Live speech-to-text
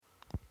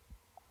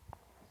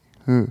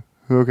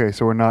Okay,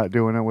 so we're not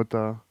doing it with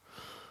the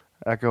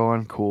echo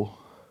on. Cool.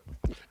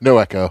 No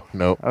echo.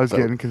 No. I was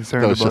getting That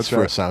concerned was about just for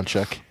a that. sound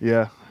check.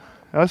 Yeah,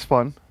 that was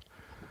fun.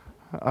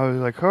 I was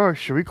like, oh,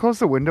 should we close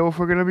the window if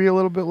we're gonna be a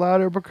little bit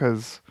louder?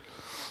 Because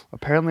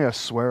apparently I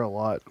swear a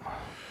lot.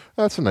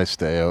 That's a nice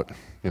day out,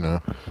 you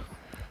know.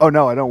 Oh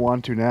no, I don't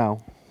want to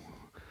now.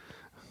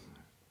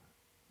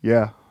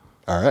 Yeah,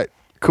 All right.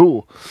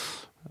 cool.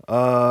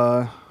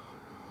 Uh,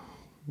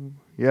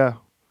 yeah.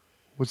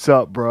 What's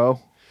up, bro?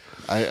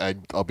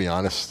 I'll be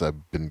honest.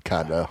 I've been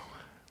kind of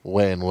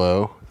laying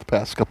low the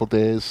past couple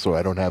days, so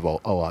I don't have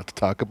a lot to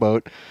talk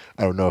about.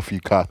 I don't know if you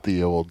caught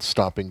the old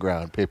Stomping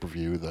Ground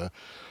pay-per-view, the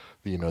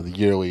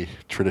yearly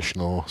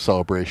traditional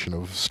celebration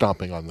of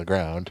stomping on the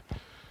ground.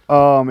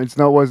 It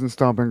wasn't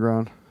stomping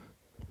ground.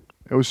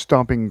 It was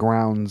stomping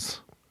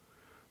grounds.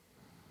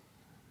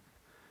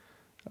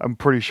 I'm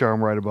pretty sure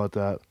I'm right about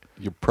that.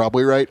 You're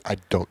probably right. I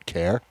don't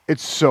care.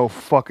 It's so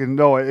fucking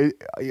no. It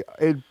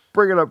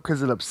bring it up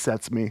because it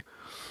upsets me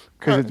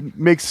because it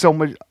makes so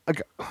much.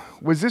 Like,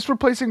 was this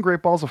replacing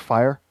Great Balls of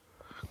Fire?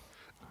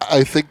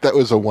 I think that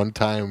was a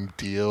one-time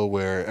deal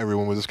where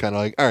everyone was kind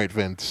of like, "All right,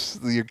 Vince,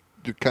 you're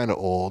kind of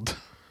old."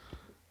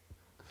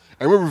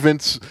 I remember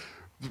Vince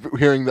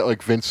hearing that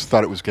like Vince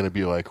thought it was going to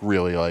be like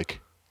really like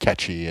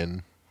catchy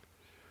and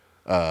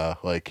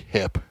like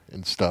hip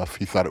and stuff.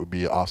 He thought it would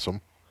be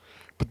awesome,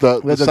 but the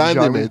That doesn't sign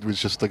they shock me. made was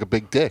just like a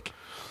big dick.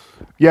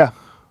 Yeah,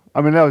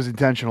 I mean that was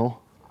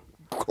intentional.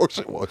 Of course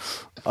it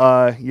was.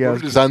 Yeah, Whoever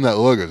designed that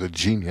logo is a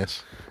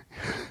genius.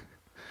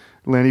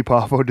 Lanny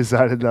Poffo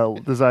designed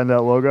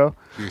that logo.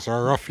 These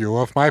are a few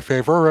of my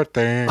favorite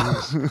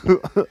things.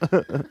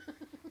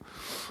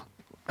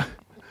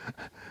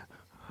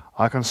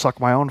 I can suck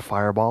my own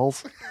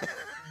fireballs.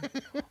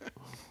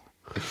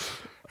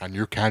 And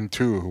you can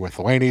too with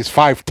Laney's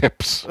 5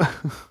 tips.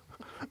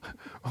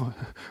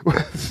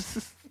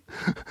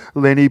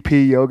 Lenny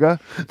P Yoga.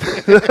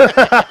 That's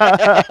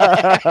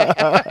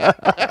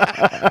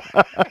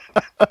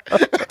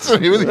the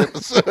name of the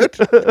episode.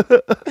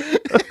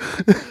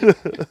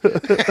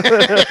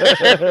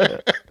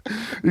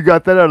 You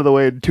got that out of the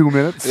way in 2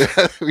 minutes.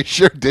 Yeah, we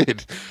sure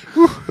did.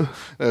 Whew.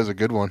 That was a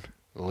good one.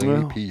 Laney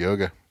Well. P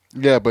Yoga.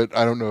 Yeah, but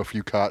I don't know if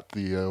you caught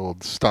the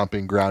old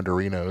stomping ground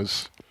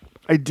arenos.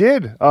 I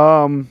did.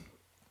 I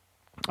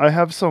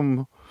have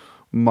some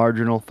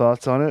marginal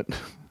thoughts on it.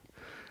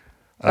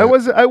 I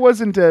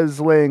wasn't as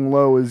laying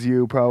low as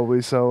you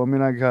probably, so I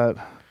mean I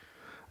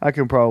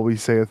can probably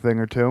say a thing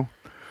or two.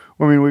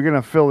 I mean we're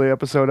gonna fill the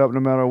episode up no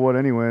matter what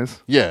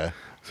anyways. Yeah,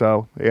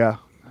 So yeah.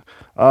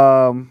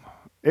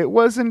 It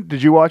wasn't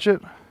did you watch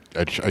it?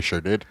 I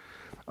sure did.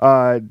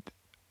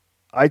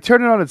 I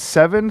turned it on at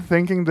 7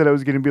 thinking that it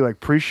was gonna be like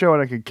pre-show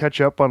and I could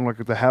catch up on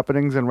like the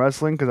happenings in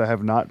wrestling because I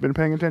have not been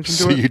paying attention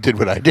So to it. you did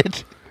what I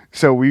did?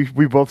 So we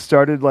both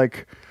started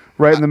like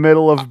right in the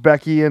middle of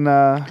Becky and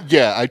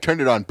Yeah, I turned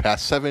it on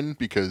past 7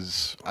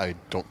 because I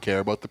don't care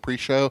about the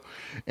pre-show,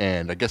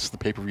 and I guess the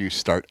pay-per-view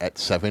start at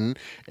 7,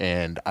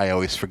 and I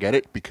always forget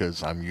it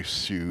because I'm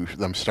used to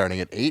them starting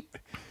at 8,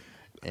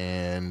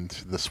 and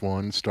this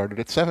one started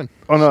at 7.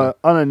 on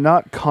a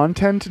not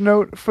content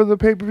note for the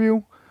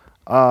pay-per-view.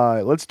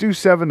 Let's do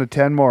 7 to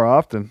 10 more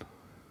often.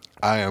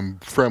 I am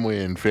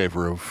firmly in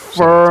favor of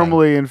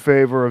Firmly in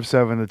favor of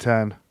 7 to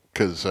 10.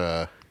 because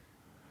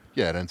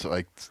yeah, it ends at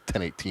like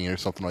 10:18 or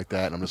something like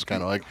that, and I'm just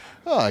kind of like,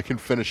 oh, I can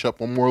finish up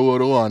one more load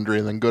of laundry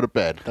and then go to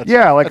bed.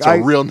 Yeah, like that's a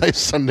real nice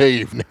Sunday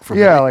evening for me.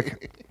 Yeah,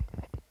 like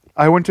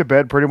I went to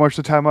bed pretty much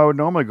the time I would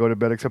normally go to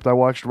bed, except I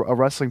watched a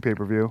wrestling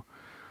pay-per-view.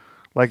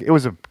 Like it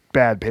was a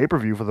bad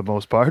pay-per-view for the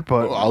most part,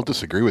 but Well, I'll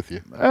disagree with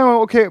you. oh,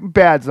 okay,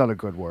 bad's not a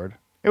good word.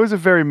 It was a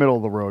very middle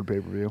of the road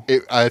pay-per-view.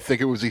 I think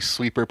it was a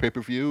sleeper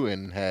pay-per-view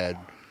and had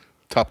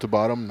top to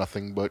bottom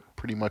nothing but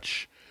pretty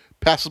much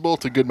passable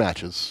to good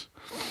matches.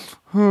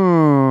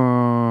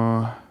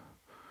 I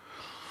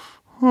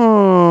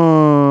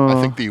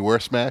think the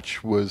worst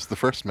match was the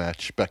first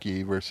match,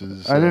 Becky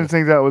versus. I didn't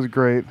think that was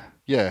great.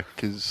 Yeah,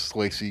 because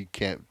Lacey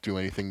can't do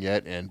anything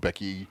yet, and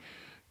Becky,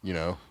 you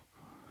know,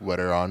 led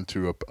her on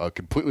to a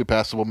completely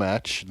passable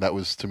match. That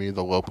was, to me,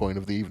 the low point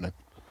of the evening.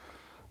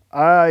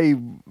 I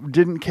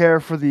didn't care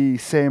for the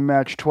same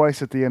match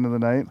twice at the end of the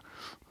night.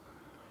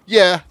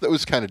 Yeah, that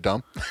was kind of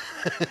dumb.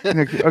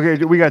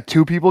 Okay, we got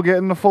 2 people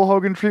getting the full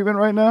Hogan treatment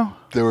right now.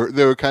 They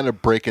were kind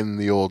of breaking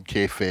the old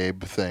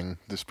kayfabe thing,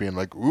 just being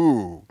like,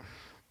 "Ooh,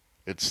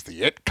 it's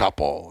the it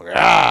couple,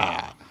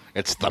 yeah,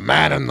 it's the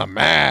man and they're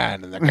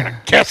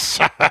gonna kiss."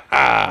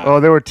 Oh,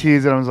 they were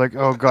teasing. I was like,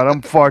 oh god,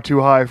 I'm far too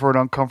high for an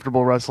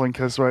uncomfortable wrestling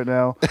kiss right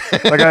now.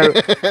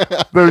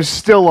 They're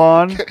still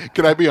on.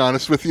 Can I be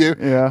honest with you?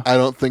 Yeah. I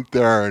don't think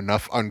there are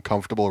enough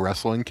uncomfortable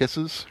wrestling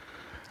kisses.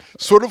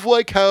 Sort of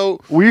like how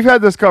We've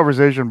had this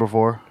conversation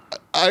before.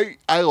 I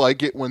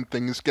like it when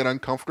things get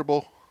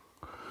uncomfortable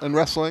in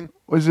wrestling.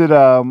 Was it?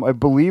 I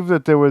believe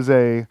that there was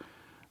a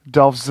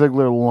Dolph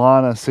Ziggler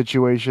Lana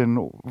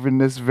situation in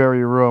this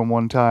very room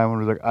one time, and I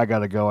was like, I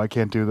gotta go. I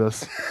can't do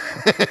this.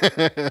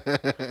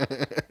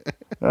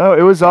 Oh,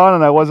 it was on,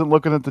 and I wasn't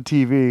looking at the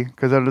TV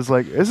because I was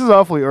like, "This is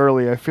awfully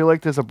early. I feel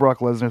like there's a Brock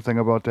Lesnar thing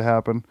about to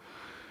happen."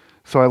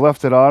 So I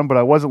left it on, but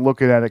I wasn't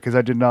looking at it because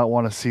I did not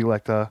want to see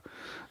like the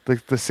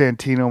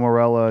Santino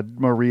Marella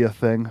Maria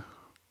thing.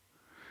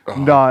 Oh,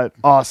 Not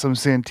awesome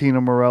Santino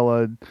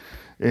Marella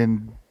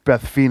and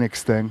Beth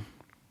Phoenix thing.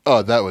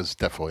 oh, that was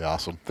definitely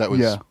awesome.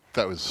 Yeah.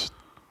 That was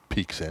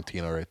peak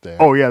Santino right there.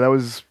 Oh yeah,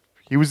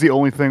 he was the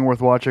only thing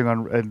worth watching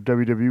on at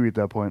WWE at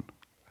that point.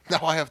 Now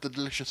I have the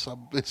delicious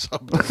sub.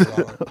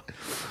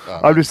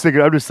 I'm just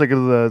thinking of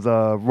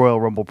the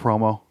Royal Rumble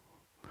promo.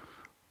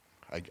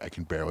 I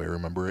can barely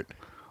remember it.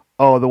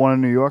 Oh, the one in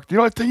New York. The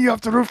only thing you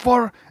have to root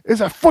for is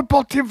a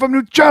football team from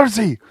New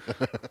Jersey.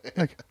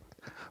 Like,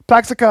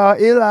 Plaxico,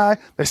 Eli,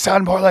 they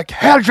sound more like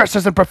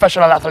hairdressers than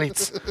professional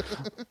athletes.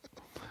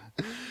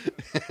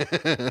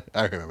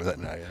 I remember that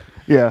now. Yeah.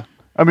 Yeah.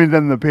 I mean,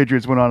 then the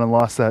Patriots went on and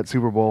lost that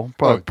Super Bowl.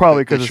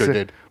 Probably they because sure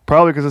did.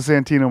 Probably because of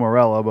Santino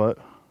Marella, but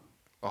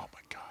Oh my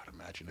God!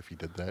 Imagine if he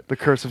did that. the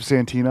curse of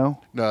Santino.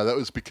 No, that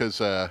was because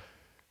they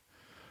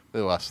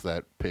lost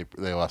that paper.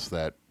 They lost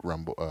that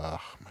Rumble. Oh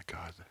my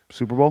God!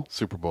 Super Bowl?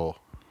 Super Bowl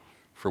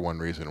for one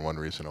reason and one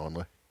reason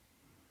only.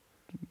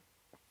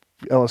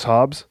 Ellis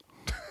Hobbs?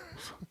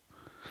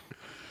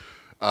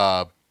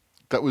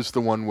 That was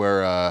the one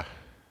where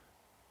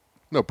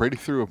no, Brady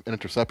threw an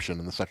interception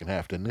in the second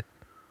half, didn't he?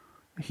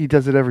 He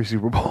does it every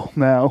Super Bowl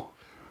now.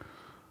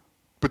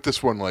 But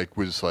this one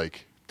was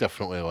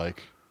definitely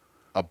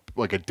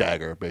a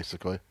dagger,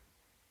 basically.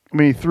 I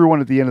mean, he threw one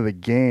at the end of the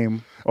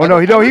game. Oh, I no,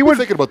 remember he went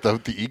thinking about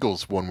the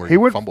Eagles one where he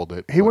fumbled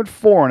it. He but- went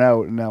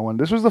 4-0 in that one.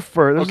 This was the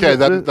first. Okay,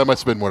 that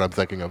must have been what I'm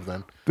thinking of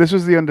then. This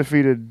was the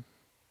undefeated,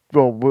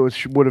 well,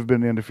 which would have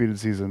been the undefeated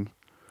season.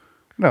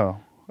 No.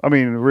 I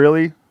mean,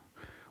 really?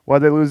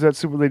 Why'd they lose that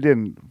Super? They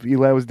didn't.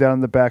 Eli was down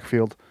in the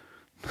backfield.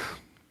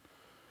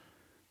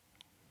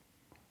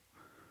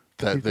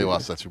 That they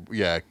lost that Super.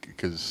 Yeah,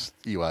 because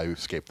Eli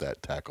escaped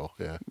that tackle.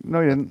 Yeah.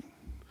 No, he didn't.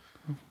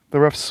 The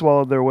refs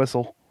swallowed their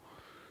whistle.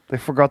 They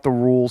forgot the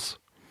rules.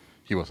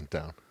 He wasn't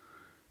down.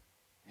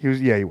 He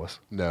was. Yeah, he was.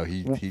 No,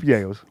 Yeah,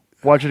 he was.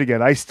 Watch it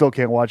again. I still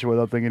can't watch it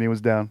without thinking he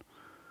was down.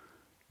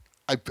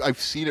 I've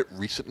seen it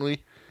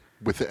recently.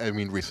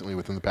 Recently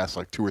within the past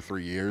 2 or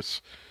 3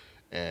 years,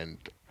 and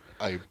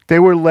They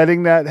were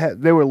letting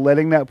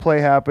that play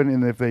happen,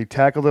 and if they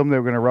tackled him, they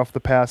were going to rough the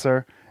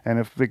passer. And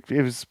it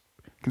was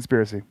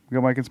conspiracy. You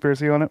got my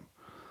conspiracy on it?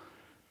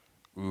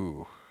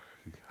 ooh,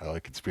 I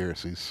like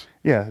conspiracies.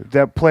 Yeah,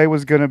 that play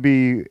was going to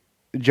be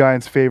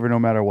Giants' favor no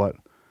matter what.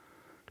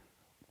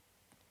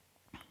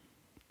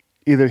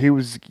 Either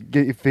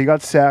if he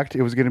got sacked,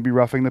 it was going to be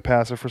roughing the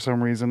passer for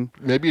some reason.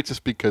 Maybe it's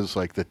just because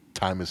the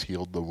time has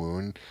healed the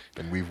wound,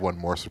 and we've won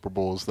more Super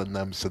Bowls than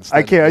them since.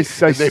 I then.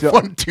 can't. They've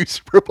won 2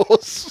 Super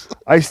Bowls.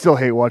 I still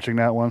hate watching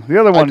that one. The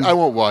other one, I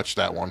won't watch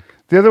that one.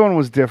 the other one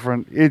was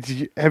different.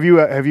 Have you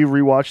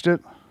rewatched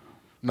it?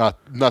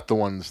 Not the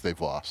ones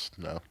they've lost.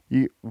 No.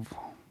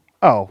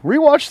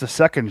 Rewatch the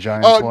second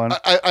Giants one.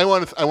 I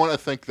want to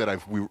think that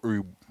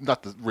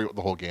not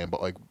the whole game,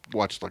 but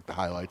watched the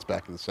highlights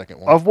back in the second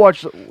one. I've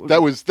watched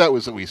That was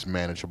at least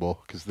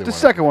manageable because the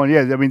second one.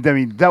 Yeah, I mean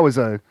that was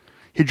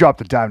he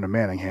dropped a dime to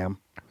Manningham.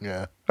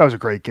 Yeah. That was a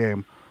great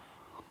game.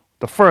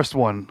 The first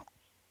one,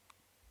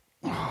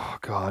 oh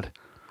God.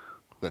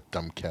 That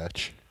dumb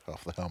catch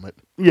off the helmet.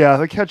 Yeah,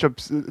 the catch-up.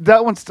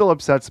 That one still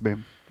upsets me.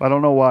 I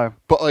don't know why.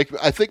 But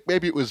I think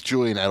maybe it was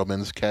Julian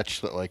Edelman's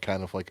catch that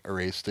kind of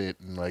erased it,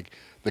 and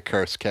the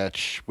curse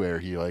catch where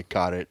he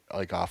caught it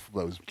off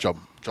those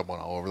jumping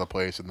all over the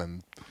place, and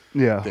then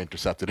Yeah. they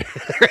intercepted it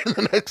in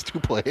the next 2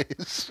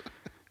 plays.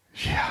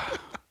 Yeah.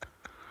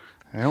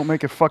 They don't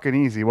make it fucking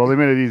easy. Well, they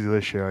made it easy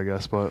this year, I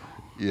guess, but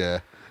Yeah.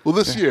 Well,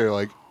 this year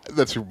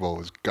that Super Bowl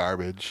was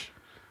garbage.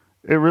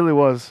 it really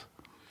was.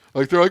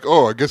 They're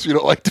oh, I guess you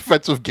don't like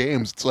defensive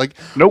games. It's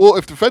Nope. Well,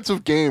 if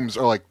defensive games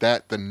are like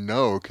that, then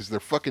no, because they're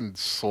fucking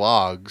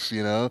slogs,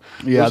 you know?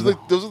 Yeah,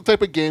 Those are the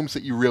type of games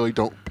that you really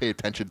don't pay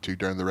attention to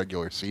during the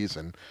regular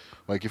season.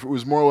 If it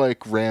was more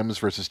like Rams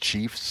versus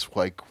Chiefs,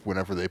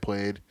 whenever they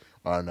played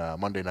on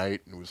Monday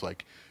night, and it was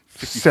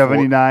 54,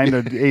 79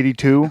 to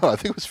 82. No, I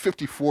think it was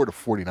 54 to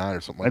 49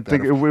 or something like that.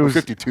 think it Or was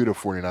 52 to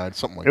 49,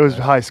 something like It was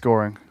that. high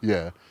scoring.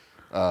 Yeah.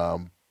 I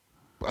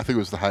think it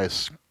was the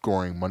highest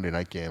scoring Monday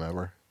night game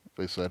ever,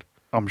 they said.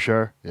 I'm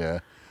sure. Yeah.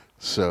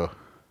 So,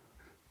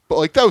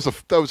 but that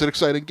was an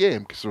exciting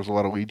game because there was a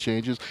lot of lead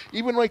changes.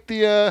 Even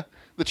the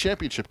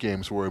championship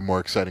games were more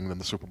exciting than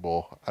the Super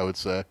Bowl, I would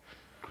say.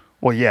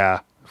 Well, yeah,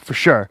 for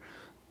sure.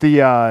 The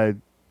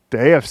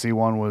AFC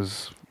one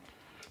was.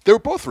 They were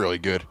both really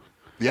good.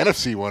 The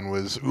NFC one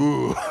was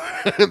ooh.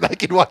 I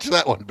can watch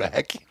that one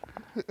back.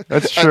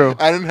 That's true.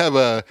 I didn't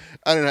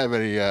have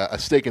any a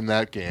stake in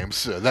that game,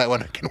 so that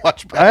one I can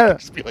watch back and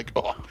just be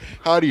oh,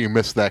 how do you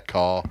miss that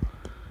call?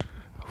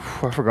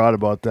 I forgot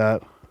about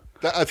that.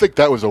 I think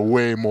that was a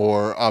way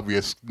more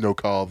obvious no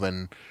call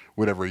than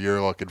whatever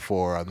you're looking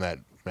for on that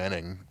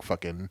Manning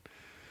fucking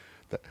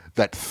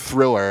that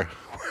thriller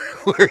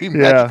where he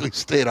magically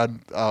stayed on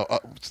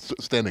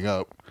standing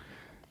up.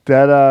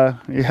 That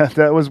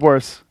that was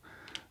worse.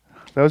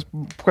 That was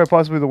quite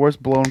possibly the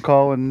worst blown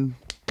call in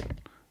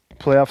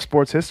playoff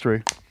sports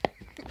history.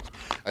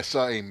 I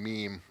saw a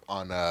meme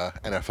on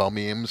NFL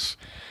memes,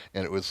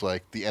 and it was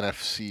like the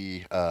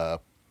NFC, the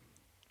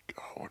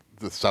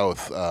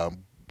South,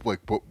 like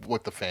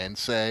what the fans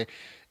say,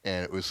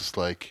 and it was just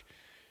like,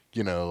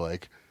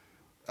 like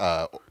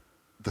the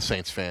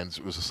Saints fans.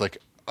 It was just like,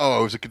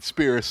 oh, it was a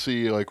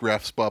conspiracy, like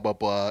refs, blah blah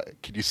blah.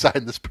 Can you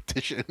sign this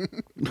petition?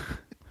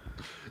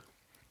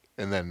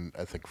 And then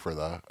I think for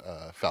the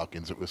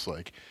Falcons, it was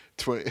like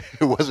it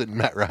wasn't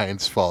Matt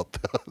Ryan's fault.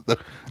 The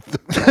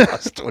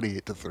lost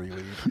 28-3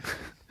 lead.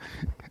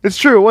 It's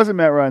true. It wasn't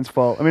Matt Ryan's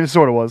fault. I mean, it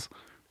sort of was.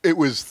 It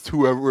was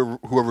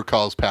whoever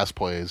calls pass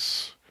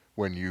plays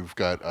when you've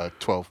got a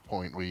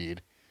 12-point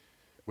lead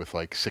with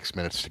like 6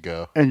 minutes to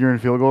go. And you're in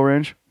field goal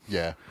range?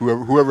 Yeah,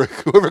 whoever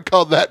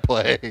called that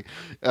play,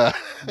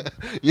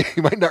 you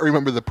might not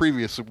remember the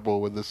previous Super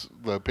Bowl when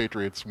the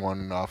Patriots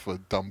won off a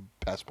dumb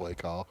pass play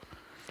call.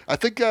 I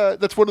think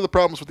that's one of the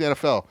problems with the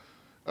NFL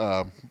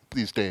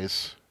these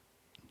days.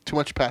 Too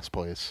much pass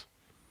plays.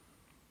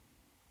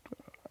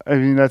 I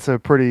mean, that's a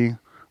pretty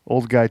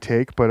old guy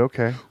take, but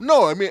okay.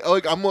 No, I mean,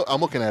 like I'm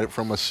looking at it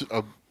from a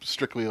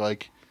strictly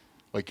like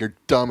you're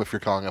dumb if you're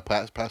calling a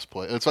pass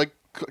play. It's like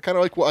kind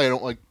of like why I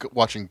don't like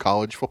watching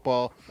college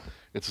football.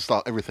 It's just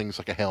all, everything's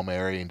like a Hail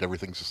Mary and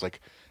everything's just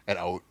like an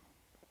out.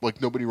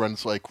 Like nobody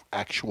runs like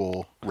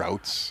actual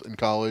routes in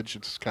college.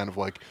 It's kind of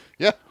like,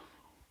 yeah,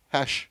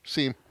 hash,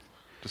 seam.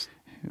 Just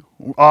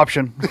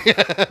option.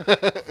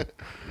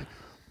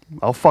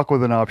 I'll fuck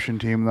with an option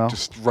team though.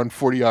 Just run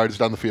 40 yards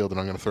down the field and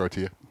I'm going to throw it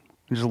to you.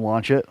 You just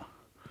launch it.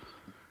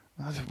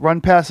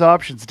 Run pass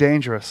option's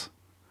dangerous.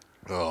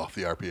 Oh,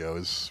 the RPO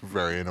is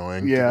very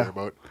annoying Yeah. to hear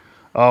about.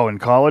 Oh, in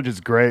college it's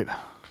great.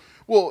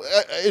 Well,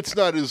 it's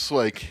not as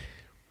like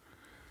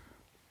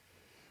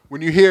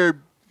when you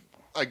hear,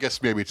 I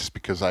guess maybe it's just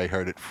because I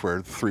heard it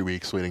for 3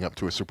 weeks leading up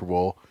to a Super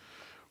Bowl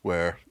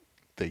where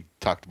they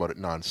talked about it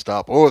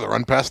nonstop. Oh, the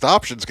run past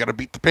option's got to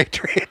beat the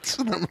Patriots.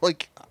 And I'm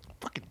like, oh,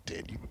 fucking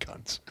dead, you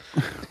cunts.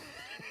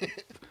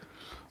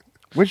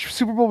 Which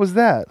Super Bowl was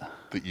that?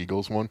 The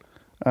Eagles one.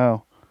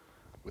 Oh.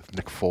 With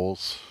Nick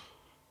Foles.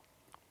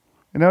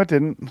 No, it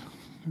didn't.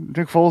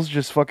 Nick Foles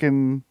just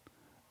fucking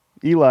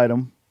Eli'd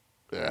him.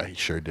 Yeah, he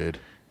sure did.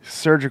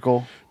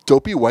 Surgical.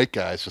 Dopey white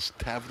guys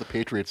just have the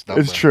Patriots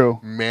number. It's true.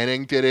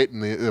 Manning did it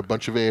in a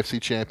bunch of AFC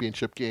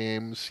championship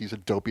games. He's a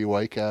dopey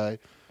white guy.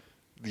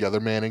 The other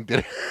Manning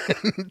did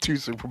it in 2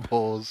 Super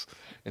Bowls.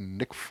 And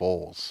Nick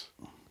Foles.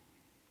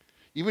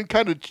 Even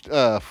kind of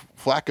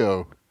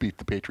Flacco beat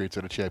the Patriots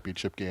in a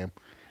championship game.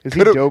 Is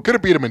he dope? Could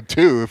have beat him in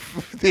 2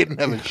 if they didn't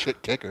have a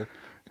shit kicker.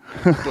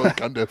 Billy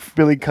Cundiff.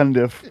 Billy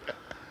Cundiff.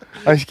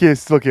 I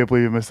still can't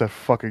believe you missed that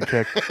fucking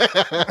kick.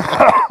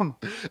 I mean,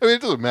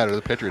 it doesn't matter.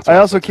 The Patriots. I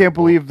also can't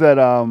believe that,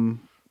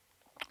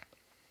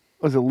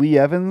 was it Lee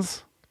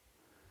Evans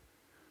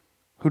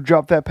who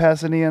dropped that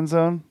pass in the end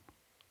zone?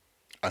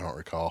 I don't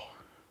recall.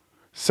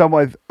 I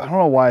don't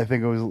know why I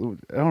think it was.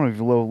 I don't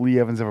know if Lee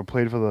Evans ever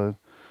played for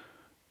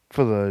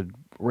the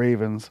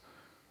Ravens,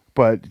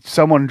 but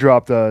someone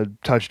dropped a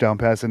touchdown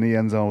pass in the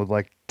end zone with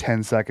like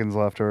 10 seconds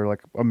left or like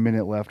a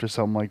minute left or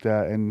something like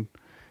that, and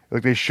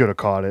like they should have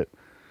caught it.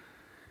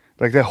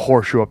 Like they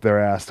horseshoe up their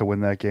ass to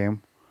win that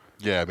game.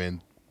 Yeah, I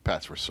mean,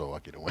 Pats were so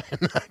lucky to win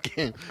that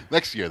game.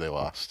 Next year they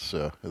lost,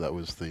 so that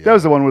was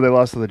the one where they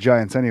lost to the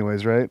Giants,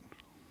 anyways, right?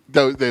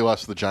 They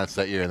lost to the Giants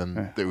that year, and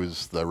then it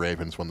was the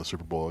Ravens won the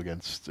Super Bowl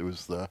against. It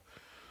was the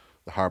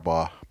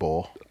Harbaugh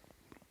Bowl.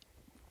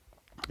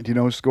 Do you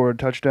know who scored a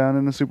touchdown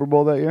in the Super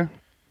Bowl that year?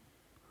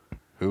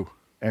 Who?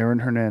 Aaron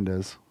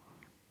Hernandez.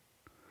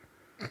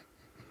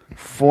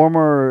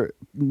 Former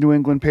New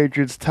England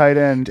Patriots tight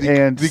end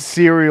and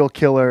serial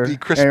killer. The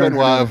Chris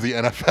Benoit of the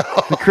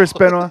NFL. The Chris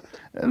Benoit?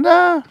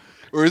 Nah.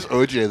 Or is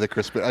OJ the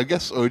Chris Benoit? I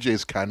guess OJ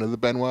is kind of the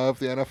Benoit of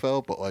the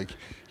NFL, but like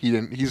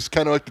he's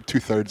kind of like the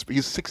 2/3, but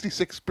he's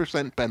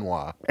 66%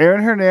 Benoit.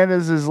 Aaron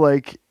Hernandez is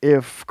like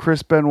if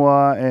Chris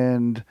Benoit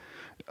and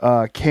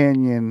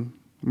Canyon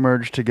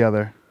merged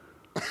together.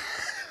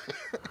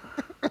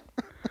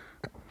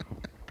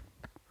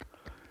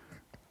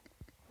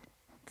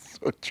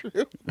 So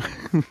true.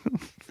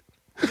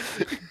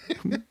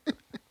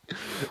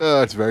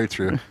 It's very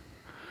true.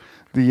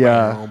 What do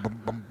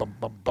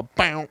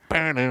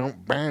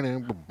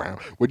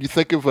you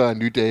think of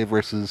New Day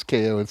versus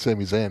KO and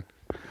Sami Zayn?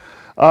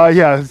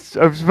 Yeah,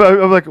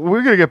 I'm like,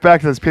 we're gonna get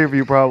back to this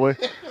pay-per-view probably.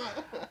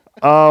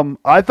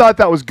 I thought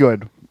that was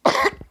good.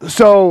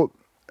 So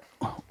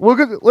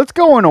let's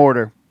go in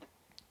order.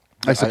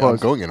 I suppose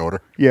I'm going in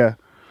order. Yeah.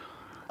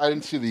 I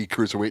didn't see the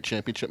Cruiserweight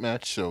Championship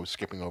match, so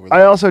skipping over that.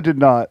 I also did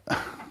not.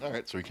 All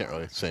right, so we can't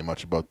really say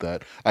much about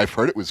that. I've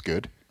heard it was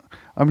good.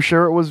 I'm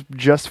sure it was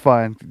just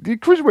fine. The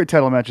Cruiserweight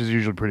title match is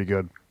usually pretty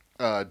good.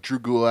 Drew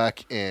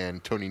Gulak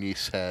and Tony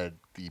Nese had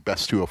the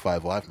best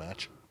 205 live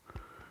match.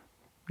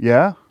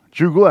 Yeah?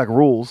 Drew Gulak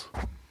rules.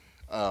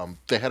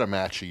 They had a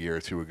match a year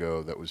or 2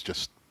 ago that was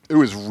just... It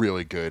was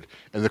really good,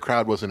 and the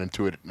crowd wasn't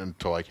into it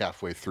until like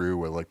halfway through,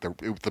 where like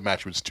the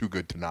match was too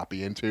good to not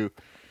be into.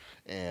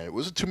 And it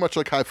wasn't too much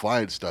like high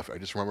flying stuff. I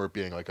just remember it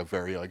being like a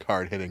very like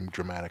hard hitting,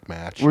 dramatic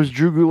match. Was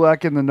Drew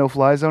Gulak in the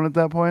no-fly zone at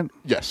that point?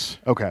 Yes.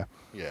 Okay,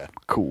 Yeah.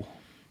 cool.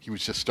 He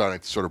was just starting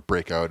to sort of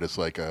break out as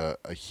like a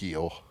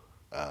heel,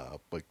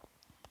 like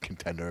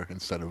contender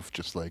instead of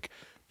just like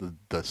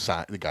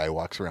the guy who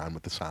walks around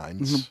with the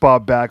signs.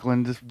 Bob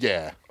Backlund,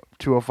 Yeah.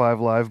 205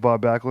 Live,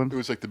 Bob Backlund. It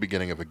was like the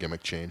beginning of a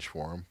gimmick change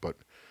for him, but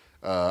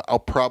I'll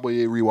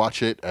probably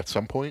rewatch it at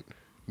some point,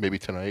 maybe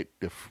tonight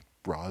if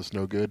Raw's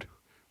no good,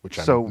 which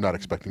So I'm not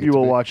expecting. You it to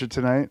will be. watch it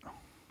tonight?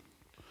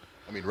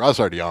 I mean, Raw's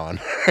already on.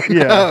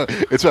 Yeah.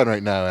 It's on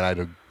right now, and I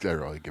don't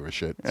really give a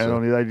shit. I so.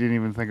 I didn't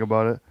even think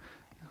about it.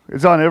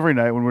 It's on every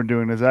night when we're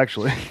doing this,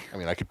 actually. I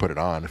mean, I could put it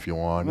on if you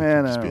want. It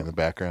Man, could just I be don't- in the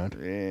background.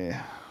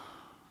 Yeah.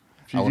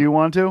 I Do you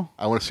want to?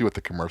 I want to see what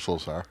the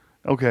commercials are.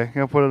 Okay,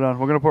 I'll put it on.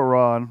 We're gonna put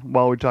Raw on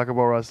while we talk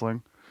about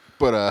wrestling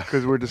But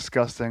because we're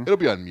disgusting. it'll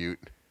be on mute.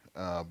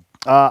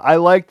 I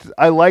liked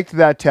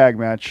that tag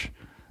match.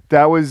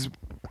 There was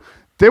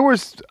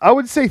I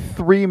would say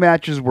 3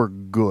 matches were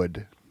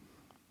good.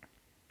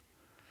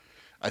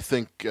 I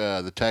think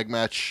the tag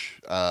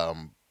match I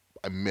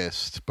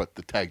missed, but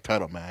the tag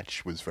title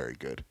match was very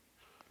good.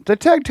 The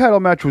tag title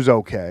match was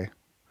okay.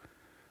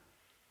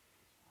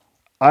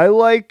 I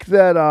like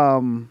that.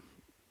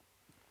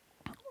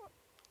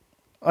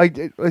 I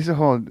said,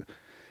 hold on.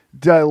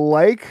 Did I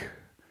like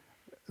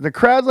the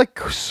crowd? Like,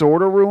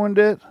 sort of ruined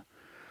it,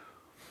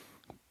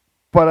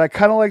 but I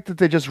kind of like that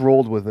they just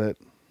rolled with it.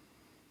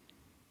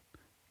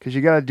 Because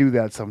you got to do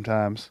that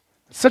sometimes.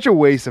 It's such a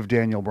waste of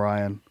Daniel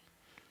Bryan,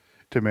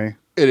 to me.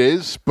 It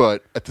is,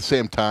 but at the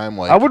same time,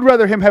 like I would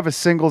rather him have a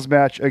singles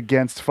match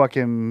against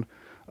fucking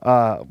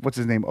what's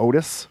his name,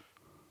 Otis.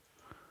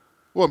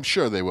 well, I'm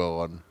sure they will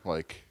on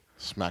like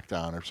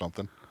SmackDown or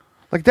something.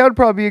 Like that would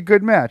probably be a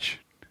good match.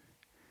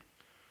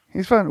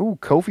 He's fun. Ooh,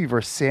 Kofi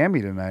versus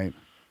Sammy tonight.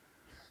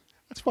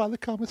 That's why they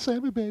call me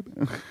Sammy, baby.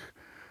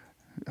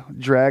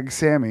 Drag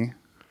Sammy.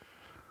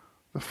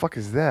 The fuck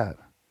is that?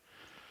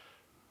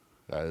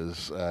 That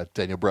is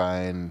Daniel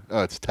Bryan.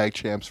 Oh, it's tag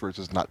champs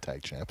versus not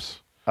tag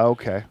champs.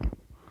 Okay.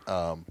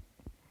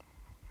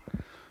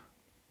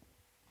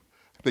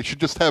 They should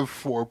just have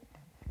 4.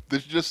 They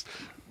should just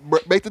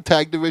make the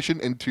tag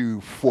division into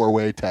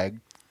 4-way tag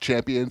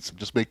champions.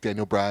 Just make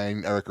Daniel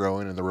Bryan, Eric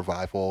Rowan, and the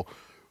Revival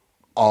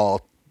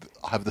all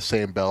have the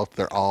same belt.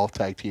 They're all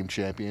tag team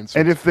champions.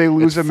 And if they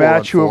lose a it's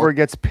match, 4-on-4. whoever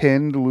gets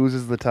pinned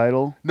loses the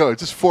title. No,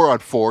 it's just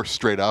 4-on-4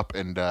 straight up,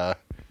 and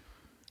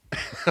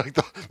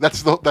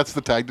that's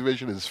the tag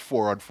division is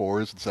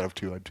 4-on-4s instead of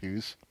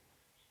 2-on-2s.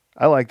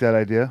 I like that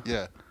idea.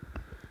 Yeah.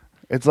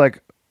 It's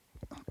like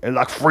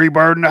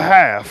Freebird and a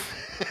half.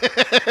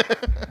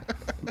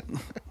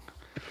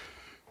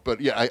 But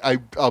yeah,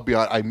 I'll be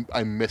honest.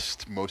 I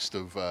missed most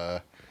of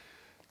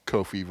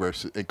Kofi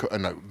versus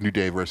no, New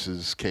Day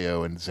versus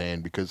KO and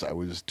Zayn because I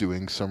was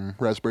doing some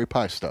Raspberry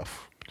Pi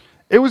stuff.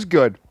 It was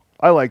good.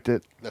 I liked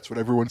it. That's what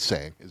everyone's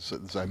saying. Is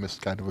I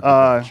missed kind of a good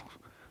match.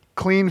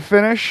 Clean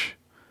finish.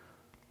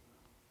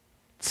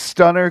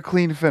 Stunner,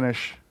 clean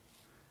finish.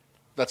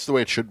 That's the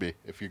way it should be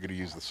if you're going to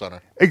use the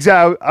Sunner.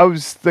 Exactly. I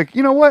was like,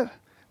 you know what?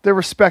 They're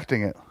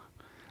respecting it.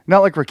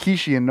 Not like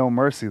Rikishi and No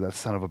Mercy, that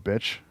son of a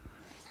bitch.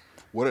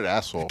 What an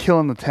asshole!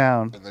 Killing the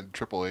town. And then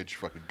Triple H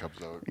fucking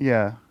comes out.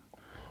 Yeah.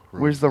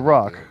 Where's The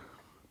Rock?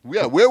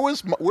 Yeah,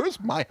 where's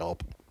my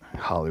help?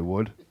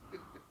 Hollywood.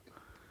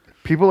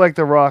 People like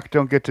The Rock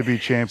don't get to be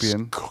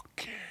champion.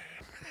 Cooking.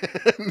 I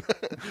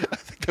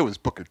think that was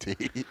Booker T.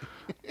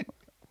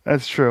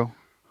 That's true.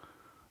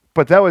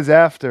 But that was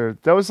after.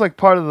 That was like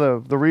part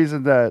of the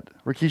reason that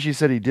Rikishi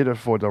said he did it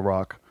for The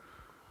Rock.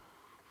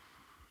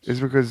 Is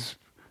because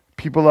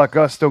people like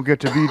us don't get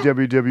to be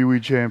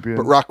WWE champion.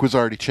 But Rock was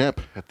already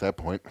champ at that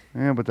point.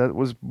 Yeah, but that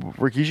was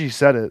Rikishi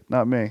said it,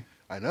 not me.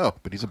 I know,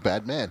 but he's a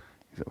bad man.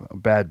 He's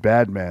a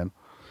bad man.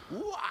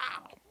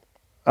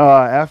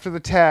 Wow. After the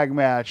tag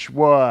match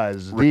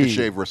was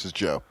Ricochet versus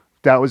Joe.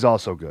 That was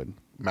also good.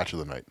 Match of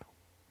the night.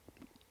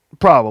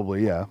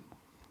 Probably, yeah.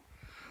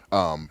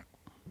 This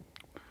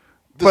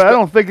But I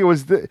don't think it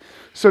was.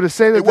 So to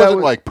say that it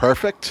wasn't like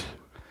perfect,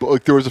 but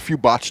like there was a few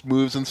botched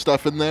moves and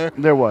stuff in there.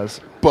 there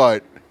was.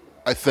 But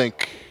I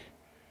think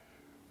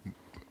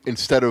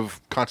instead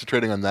of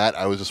concentrating on that,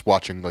 I was just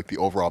watching like the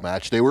overall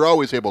match. They were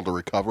always able to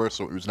recover,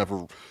 so it was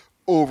never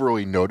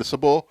overly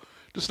noticeable.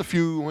 Just a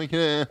few like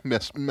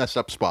messed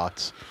up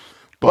spots.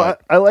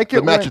 But I like it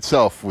The match when-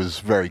 itself was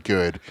very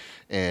good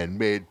and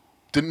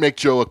didn't make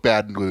Joe look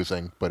bad in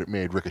losing, but it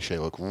made Ricochet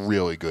look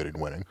really good in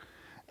winning.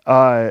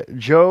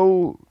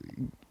 Joe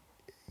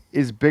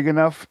is big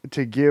enough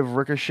to give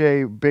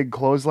Ricochet big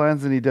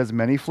clotheslines, and he does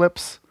many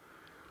flips.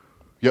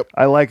 Yep.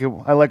 I like it.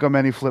 I like a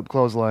many flip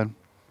clothesline.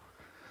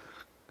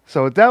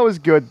 So that was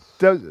good.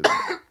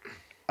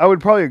 I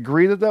would probably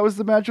agree that was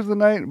the match of the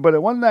night, but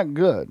it wasn't that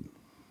good.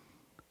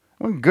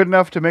 It wasn't good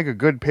enough to make a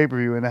good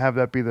pay-per-view and have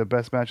that be the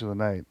best match of the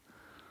night.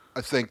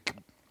 I think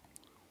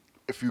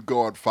if you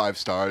go on 5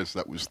 stars,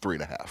 that was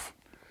 3.5,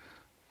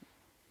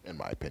 in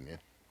my opinion.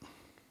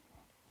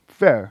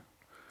 Fair.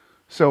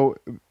 So,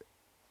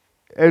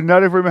 and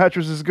not every match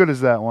was as good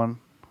as that one.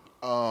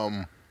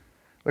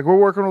 Like we're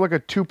working with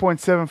like a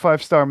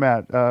 2.75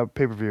 star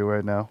pay per view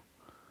right now.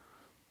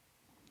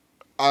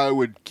 I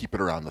would keep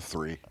it around the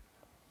 3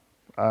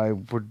 I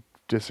would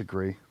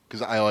disagree.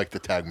 because I like the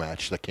tag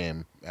match that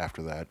came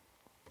after that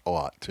a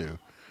lot too.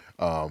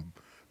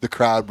 The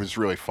crowd was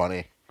really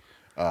funny.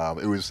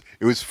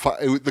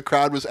 The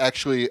crowd was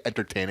actually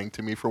entertaining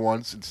to me for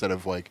once instead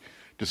of like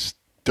just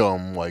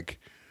dumb like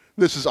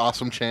this is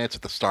awesome chants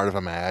at the start of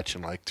a match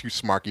and like too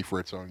smarky for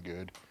its own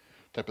good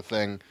type of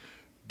thing.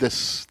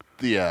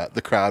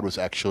 The crowd was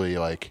actually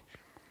like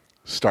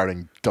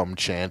starting dumb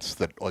chants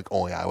that like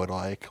only I would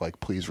like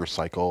please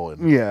recycle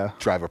and Yeah.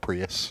 drive a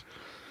Prius.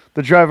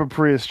 The driver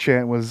Prius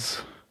chant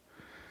was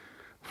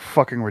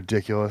fucking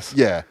ridiculous.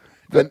 Yeah.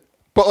 But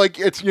like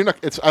I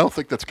don't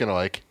think that's gonna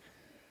like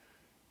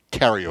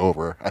carry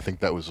over. I think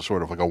that was a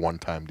sort of like a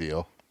one-time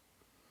deal.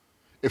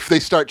 If they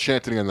start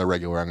chanting in the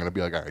regular, I'm gonna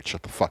be like, all right,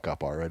 shut the fuck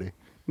up already.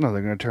 No,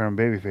 they're gonna turn him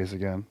babyface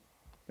again.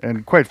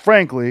 And quite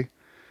frankly,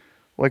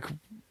 like,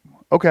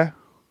 okay.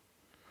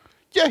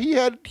 Yeah, he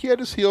had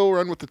his heel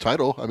run with the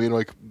title. I mean,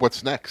 like,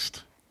 what's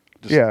next?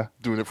 Just Yeah.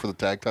 doing it for the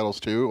tag titles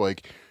too.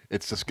 Like,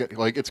 it's just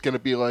it's gonna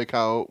be like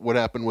what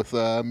happened with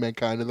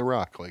Mankind and The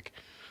Rock. Like,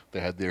 they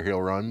had their heel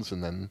runs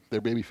and then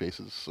their baby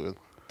faces. So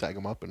tag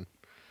them up and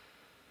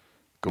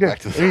go back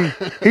to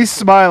the. He's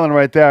smiling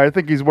right there. I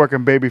think he's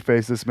working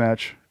babyface this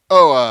match.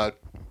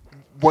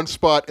 One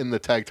spot in the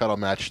tag title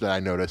match that I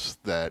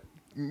noticed that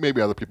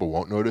maybe other people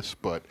won't notice,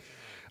 but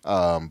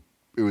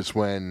it was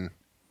when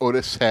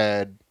Otis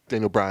had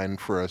Daniel Bryan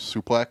for a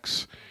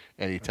suplex,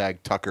 and he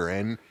tagged Tucker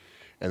in,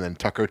 and then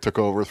Tucker took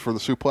over for the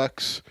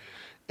suplex.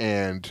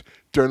 And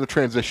during the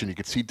transition, you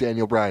could see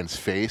Daniel Bryan's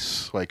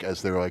face, like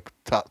as they were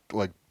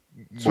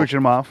Switching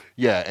him off.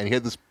 Yeah, and he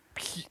had this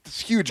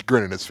huge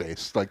grin in his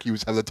face, like he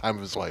was having the time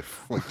of his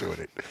life, like doing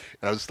it.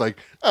 And I was like,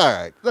 all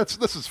right,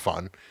 this is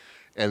fun.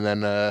 And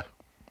then the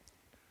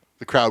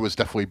crowd was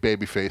definitely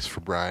babyface for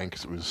Bryan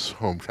because it was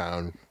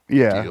hometown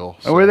Yeah. deal.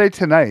 And where are they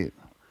tonight?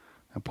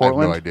 In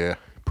Portland? I have no idea.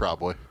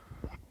 Probably.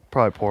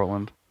 Probably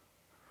Portland.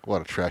 A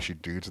lot of trashy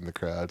dudes in the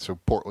crowd. So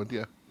Portland,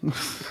 yeah.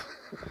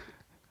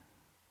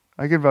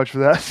 I can vouch for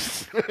that.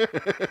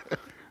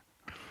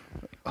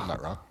 I'm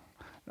not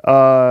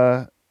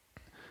wrong.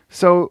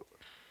 So,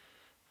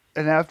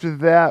 and after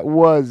that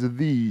was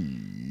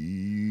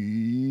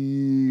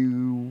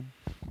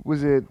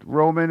was it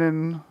Roman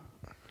and...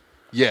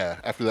 Yeah,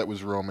 after that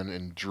was Roman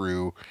and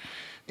Drew.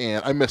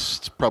 And I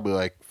missed probably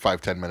like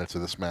 5-10 minutes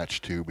of this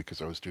match too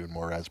because I was doing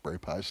more Raspberry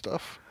Pi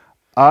stuff.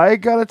 I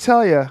gotta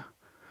tell you,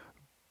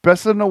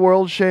 best in the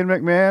world Shane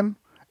McMahon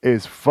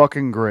is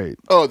fucking great.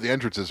 Oh, the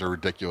entrances are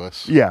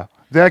ridiculous. Yeah.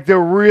 They're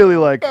really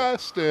like...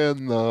 Best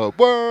in the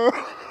world.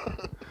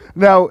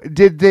 Now,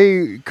 did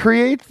they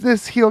create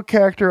this heel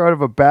character out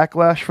of a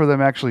backlash for them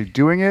actually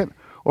doing it?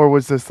 Or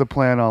was this the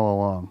plan all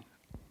along?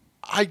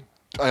 I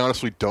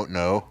honestly don't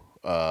know.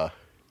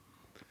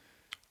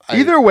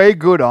 Either way,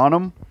 good on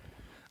them.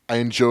 I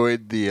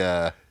enjoyed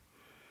the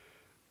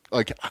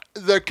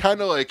they're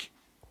kind of like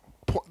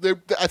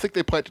I think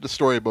they planted a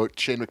story about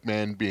Shane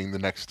McMahon being the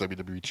next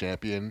WWE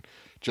champion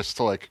just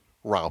to like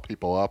rile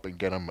people up and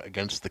get him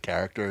against the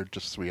character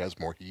just so he has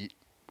more heat.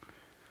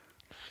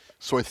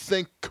 So I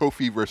think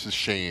Kofi versus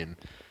Shane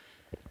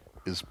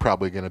is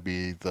probably going to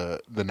be the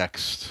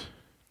next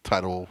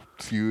title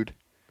feud.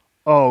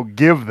 Oh,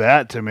 give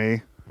that to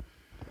me.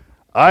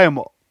 I am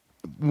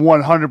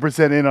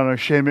 100% in on a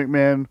Shane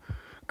McMahon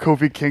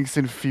Kofi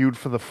Kingston feud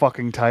for the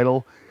fucking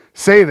title.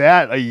 Say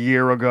that a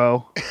year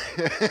ago.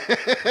 It's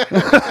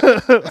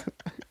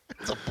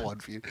a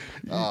blood feud.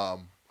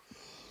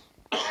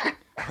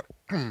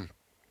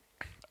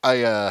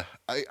 I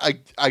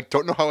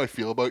don't know how I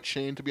feel about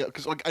Shane, to be honest,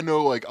 because like I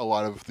know like a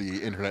lot of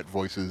the internet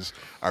voices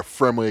are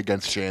firmly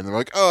against Shane. They're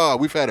like, "Oh,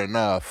 we've had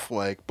enough.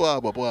 Like, blah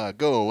blah blah,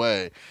 go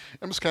away."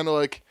 I'm just kind of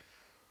like,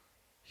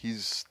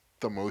 he's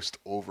the most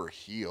over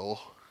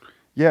heel.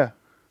 Yeah.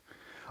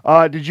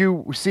 Did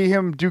you see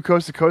him do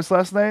Coast to Coast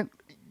last night?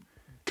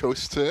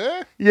 Coast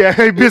to? Yeah,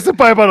 he missed it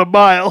by about a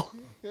mile.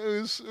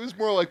 It was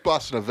more like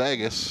Boston to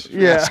Vegas.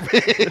 Yeah,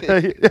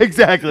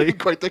 exactly.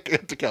 Quite to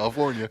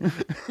California.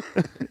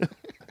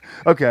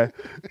 Okay.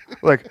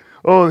 Like,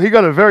 oh, he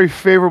got a very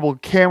favorable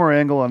camera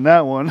angle on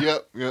that one.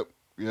 Yep.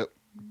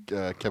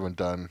 Kevin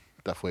Dunn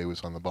definitely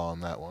was on the ball on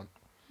that one.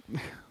 You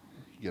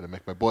got to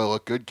make my boy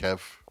look good,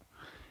 Kev.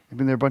 I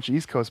mean, they're a bunch of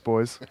East Coast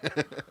boys.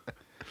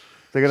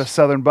 They got a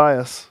Southern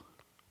bias.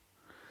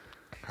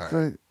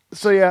 Right.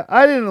 So yeah,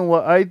 I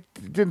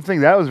didn't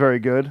think that was very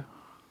good.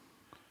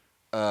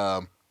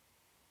 I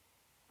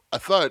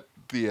thought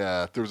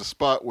there was a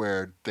spot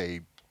where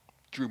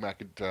Drew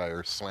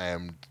McIntyre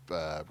slammed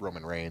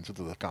Roman Reigns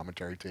into the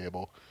commentary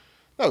table.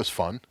 That was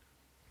fun.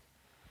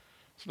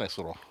 It's a nice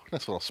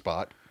little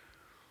spot.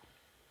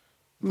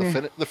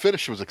 The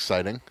finish was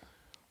exciting.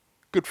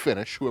 Good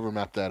finish. Whoever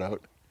mapped that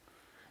out.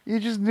 You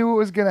just knew it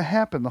was going to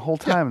happen the whole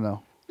time,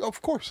 though.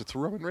 Of course, it's a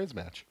Roman Reigns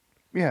match.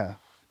 Yeah.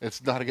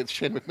 It's not against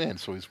Shane McMahon,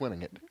 so he's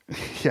winning it.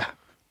 Yeah.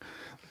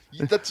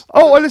 That's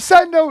Oh, on a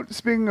side note,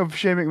 speaking of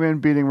Shane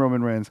McMahon beating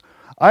Roman Reigns,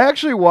 I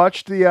actually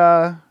watched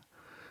the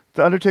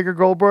Undertaker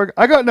Goldberg.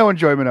 I got no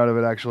enjoyment out of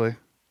it. Actually,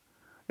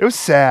 it was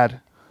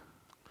sad.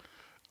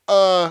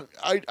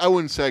 I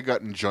wouldn't say I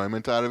got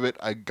enjoyment out of it.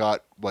 I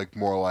got like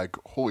more like,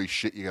 holy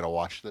shit, you gotta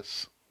watch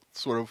this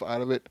sort of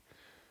out of it.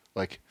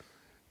 Like,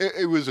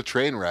 it was a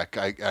train wreck.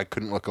 I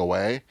couldn't look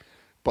away,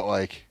 but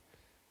like,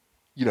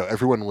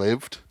 everyone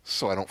lived,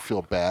 so I don't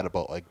feel bad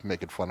about like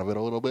making fun of it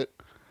a little bit.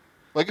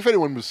 Like, if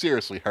anyone was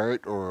seriously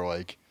hurt or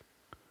like,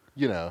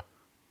 you know,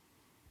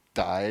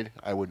 died,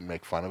 I wouldn't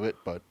make fun of it.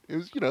 But it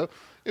was, it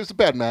was a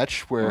bad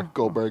match where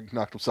Goldberg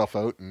knocked himself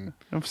out, and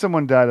If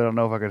someone died, I don't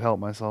know if I could help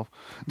myself.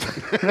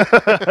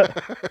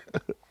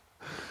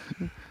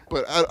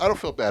 but I don't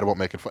feel bad about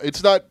making fun.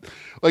 It's not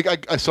like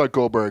I saw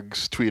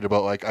Goldberg's tweet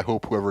about like, I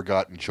hope whoever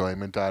got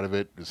enjoyment out of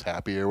it is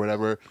happy or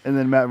whatever. And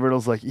then Matt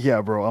Riddle's like,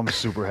 "Yeah, bro, I'm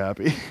super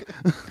happy."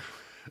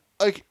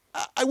 Like,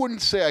 I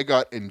wouldn't say I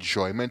got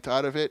enjoyment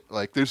out of it.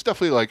 Like, there's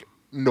definitely like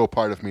no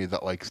part of me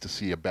that likes to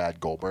see a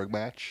bad Goldberg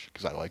match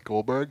because I like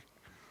Goldberg.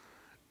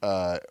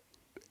 I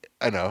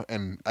know,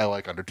 and I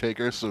like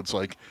Undertaker, so it's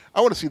like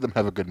I want to see them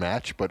have a good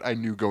match, but I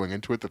knew going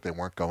into it that they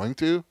weren't going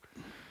to.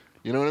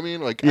 You know what I mean?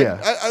 Like, Yeah.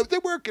 they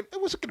weren't.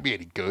 It wasn't going to be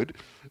any good.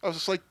 I was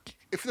just like,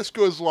 if this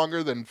goes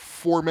longer than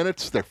 4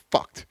 minutes, they're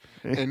fucked.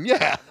 And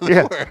yeah, they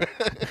Yeah. were.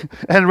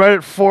 And right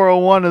at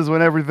 4:01 is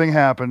when everything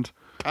happened.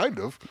 Kind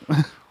of.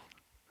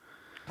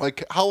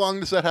 Like, how long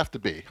does that have to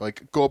be?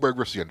 Like, Goldberg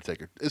versus The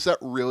Undertaker. Is that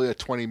really a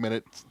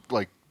 20-minute,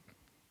 like,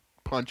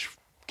 punch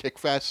kick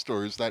fest,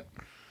 or is that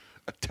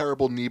a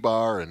terrible knee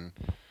bar? And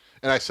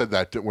I said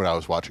that when I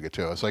was watching it,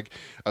 too. I was like,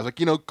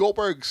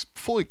 Goldberg's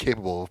fully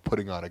capable of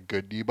putting on a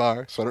good knee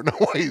bar, so I don't know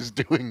why he's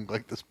doing,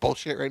 like, this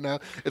bullshit right now.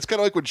 It's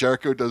kind of like when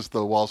Jericho does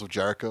the Walls of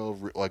Jericho,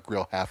 like,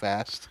 real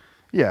half-assed.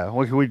 Yeah,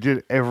 like we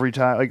did every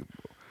time.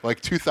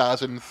 Like,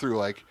 2000 through,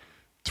 like,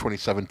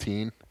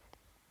 2017.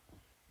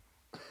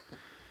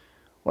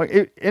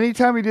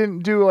 Anytime he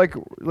didn't do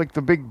like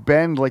the big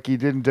bend like he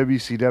did in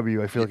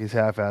WCW, I feel like he's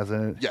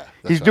half-assing it. Yeah,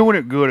 he's doing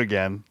it good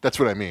again. That's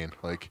what I mean.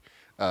 Like,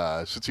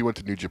 since he went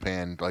to New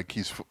Japan, like,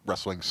 he's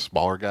wrestling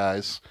smaller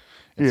guys,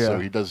 and so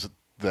he does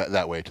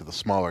that way to the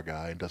smaller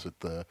guy, and does it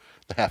the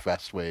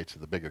half-assed way to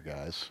the bigger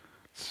guys.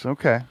 It's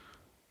okay.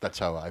 That's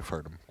how I've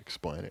heard him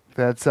explain it.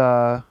 That's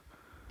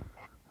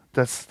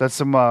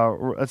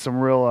some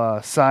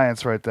real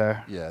science right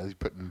there. Yeah,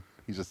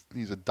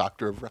 he's a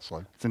doctor of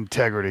wrestling. It's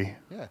integrity.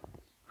 Yeah.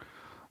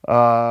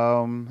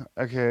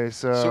 Okay,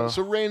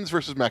 so Reigns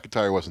versus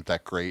McIntyre wasn't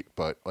that great,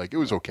 but like, it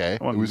was okay.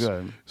 It was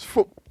good.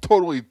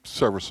 Totally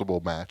serviceable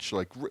match.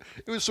 Like,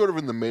 it was sort of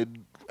in the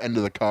mid end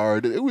of the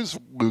card. It was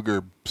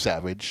Luger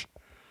Savage.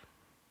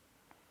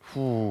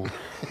 Ooh,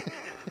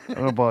 I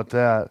don't know about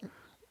that.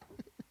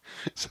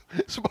 It's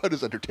about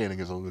as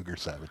entertaining as a Luger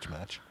Savage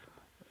match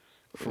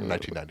from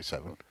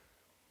 1997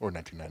 or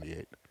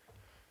 1998.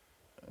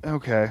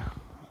 Okay,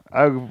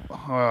 I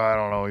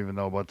don't even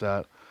know about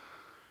that.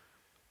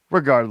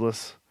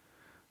 Regardless,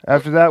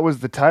 after that was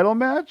the title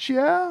match.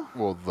 Yeah.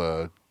 Well,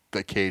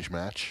 the cage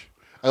match.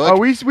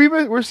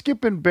 We're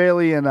skipping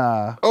Bailey and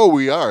Oh,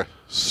 we are.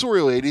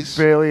 Sorry, ladies.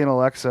 Bailey and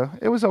Alexa.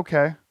 It was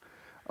okay.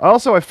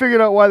 Also, I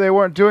figured out why they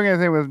weren't doing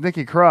anything with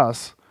Nikki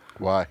Cross.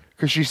 Why?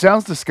 Because she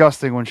sounds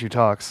disgusting when she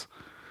talks.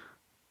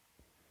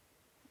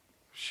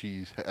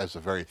 She has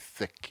a very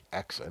thick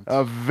accent.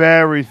 A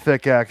very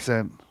thick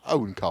accent. I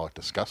wouldn't call it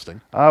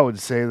disgusting. I would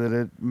say that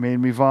it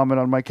made me vomit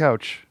on my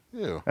couch.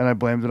 Ew. And I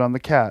blamed it on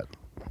the cat.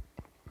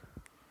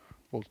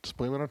 Well, just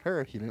blame it on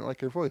her. You didn't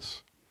like her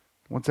voice.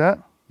 What's that?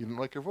 You didn't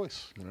like her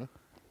voice,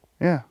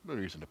 Yeah. No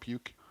reason to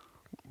puke.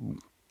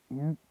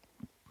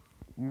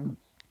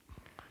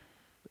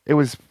 It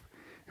was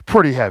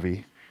pretty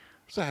heavy.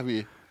 It's a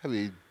heavy,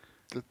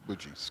 was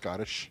she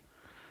Scottish?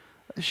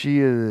 She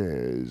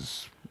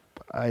is...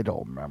 I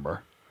don't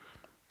remember.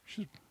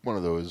 She's one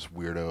of those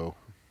weirdo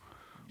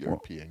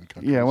European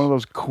countries. Yeah, one of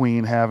those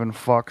queen having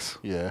fucks.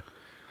 Yeah.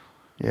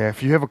 Yeah,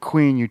 if you have a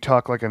queen, you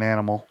talk like an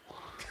animal.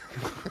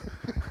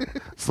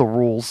 It's the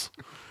rules.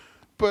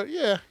 But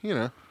yeah,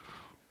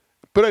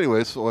 But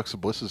anyways, Alexa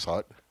Bliss is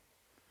hot.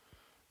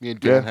 Me and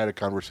Dan had a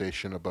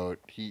conversation about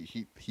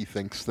he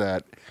thinks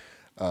that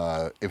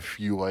if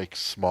you like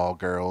small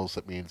girls,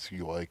 that means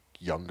you like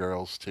young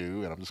girls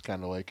too. And I'm just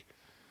kind of like,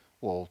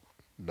 well,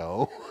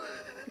 no.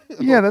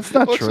 Yeah, that's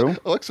not true.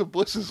 Alexa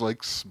Bliss is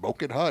like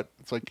smoking hot.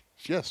 It's like,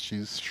 yes,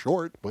 she's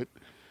short, but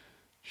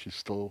she's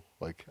still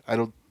like, I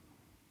don't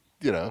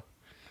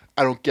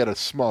get a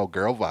small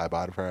girl vibe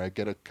out of her. I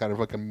get a kind of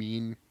like a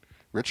mean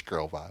rich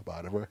girl vibe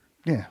out of her.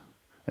 Yeah.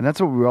 And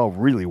that's what we all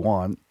really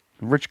want.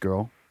 A rich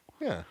girl.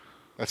 Yeah.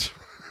 That's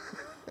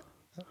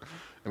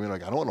I mean,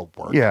 like, I don't want to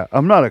work. Yeah,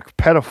 I'm not a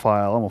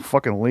pedophile. I'm a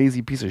fucking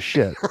lazy piece of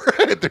shit.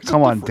 Right,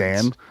 Come on,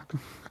 Dan.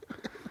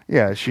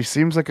 Yeah, she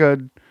seems like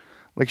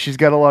she's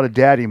got a lot of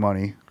daddy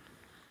money.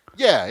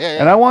 Yeah.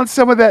 And I want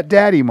some of that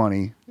daddy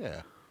money.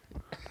 Yeah.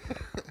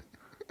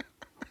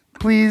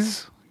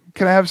 Please,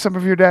 can I have some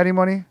of your daddy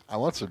money? I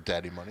want some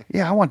daddy money.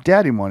 Yeah, I want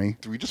daddy money.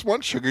 Do we just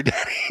want sugar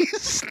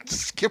daddies?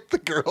 Skip the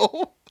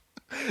girl,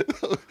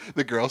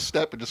 the girl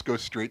step, and just go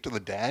straight to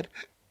the dad?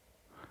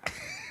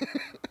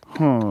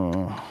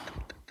 Huh.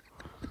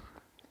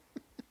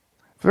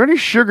 If there are any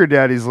sugar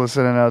daddies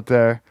listening out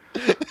there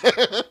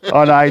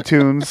on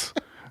iTunes,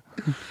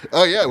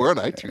 Oh yeah, we're on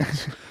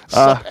iTunes.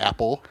 Sup,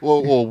 Apple?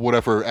 Well,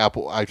 whatever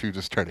Apple iTunes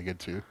is turning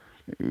into.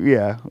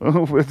 yeah,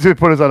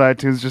 put us on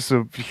iTunes just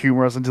to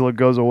humor us until it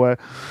goes away.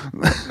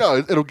 No,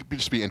 it'll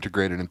just be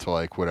integrated into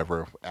like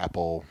whatever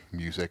Apple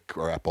Music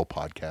or Apple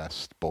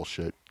Podcast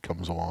bullshit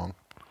comes along.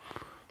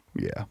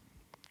 Yeah,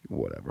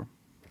 whatever.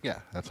 Yeah,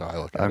 that's how I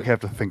look I at don't it. have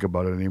to think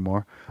about it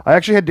anymore. I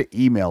actually had to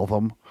email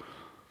them.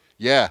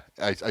 Yeah,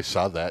 I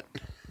saw that.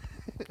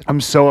 I'm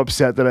so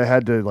upset that I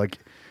had to, like,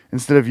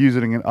 instead of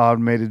using an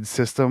automated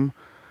system,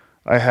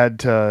 I had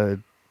to.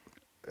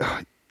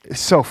 It's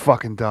so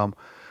fucking dumb.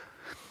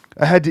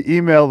 I had to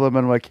email them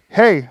and I'm like,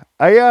 hey,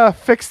 I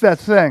fixed that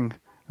thing.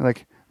 They're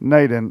like, no,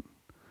 you didn't.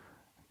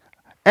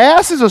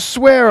 Ass is a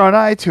swear on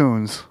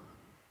iTunes.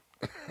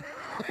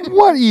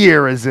 What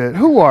year is it?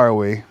 Who are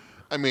we?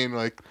 I mean,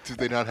 like, did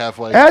they not have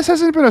like? Ass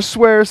hasn't been a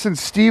swear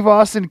since Steve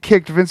Austin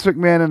kicked Vince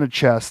McMahon in the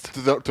chest.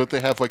 Don't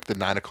they have like the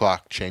 9:00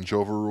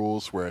 changeover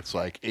rules where it's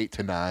like 8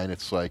 to 9?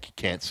 It's like you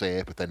can't say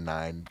it, but then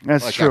 9.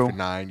 That's like true. After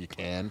 9, you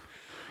can.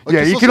 Like,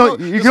 Yeah, just you can listen only-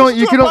 to- you just can only- listen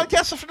you to can a only-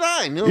 podcast after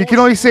 9. You can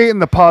only say it in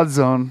the pod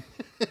zone.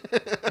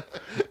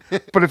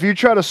 But if you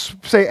try to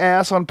say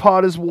ass on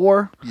pod is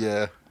war,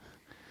 Yeah.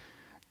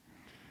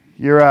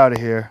 you're out of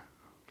here.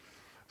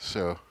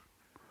 So,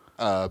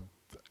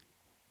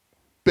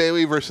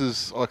 Bailey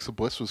versus Alexa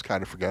Bliss was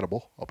kind of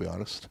forgettable. I'll be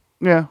honest,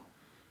 Yeah,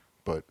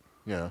 but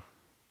you know,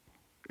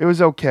 it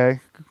was okay.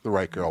 the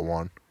right girl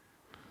won.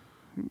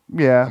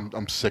 Yeah.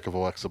 I'm sick of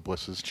Alexa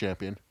Bliss as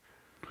champion.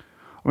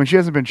 I mean, she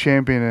hasn't been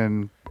champion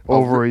in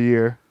over a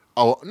year.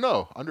 Oh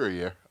no, under a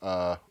year.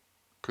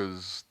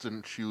 Because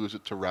didn't she lose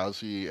it to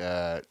Rousey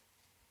at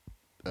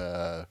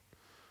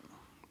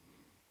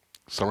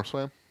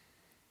SummerSlam?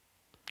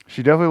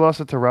 She definitely lost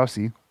it to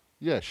Rousey.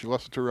 Yeah, she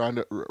lost it to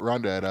Ronda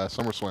at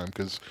SummerSlam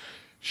because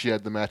she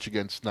had the match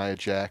against Nia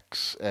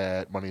Jax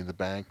at Money in the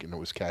Bank, and it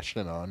was cashed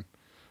in on.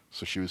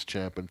 So she was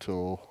champ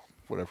until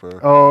whatever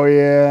Oh, next show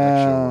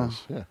yeah.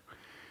 was. Yeah.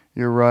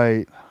 You're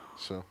right.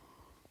 So.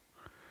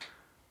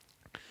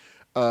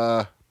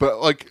 But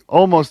like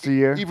Almost a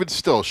year. even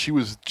still, she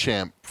was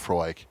champ for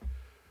like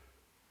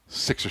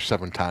 6 or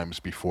 7 times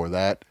before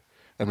that.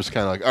 And was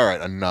kind of like, all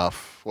right,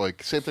 enough.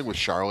 Like, same thing with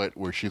Charlotte,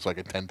 where she's like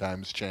a 10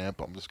 times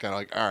champ. I'm just kind of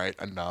like, all right,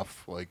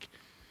 enough. Like,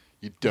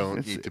 you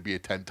don't need to be a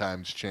 10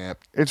 times champ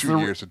It's 2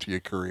 years into your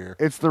career.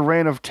 It's the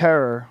reign of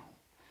terror.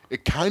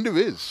 It kind of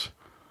is.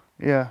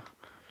 Yeah.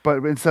 But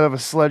instead of a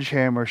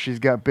sledgehammer, she's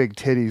got big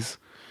titties.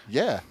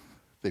 Yeah,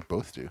 they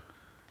both do.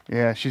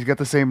 Yeah, she's got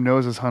the same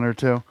nose as Hunter,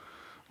 too.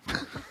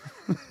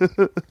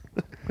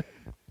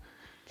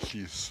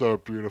 She's so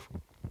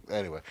beautiful.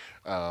 Anyway,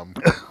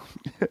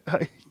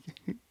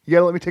 You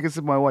gotta let me take a sip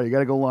of my water. You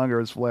gotta go longer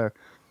as Flair.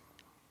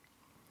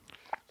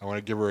 I want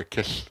to give her a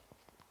kiss.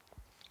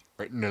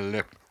 Right in the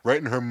lip. Right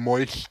in her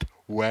moist,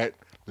 wet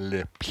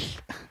lips.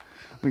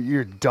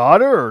 Your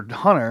daughter or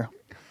Hunter?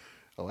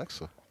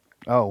 Alexa.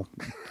 Oh.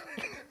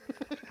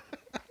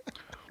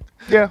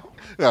 Yeah.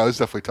 No, I was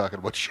definitely talking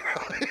about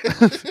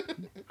Charlotte.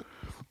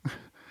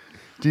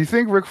 Do you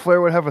think Ric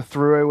Flair would have a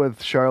three-way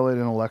with Charlotte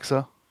and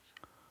Alexa?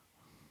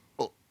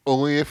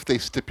 Only if they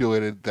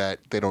stipulated that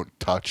they don't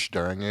touch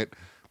during it.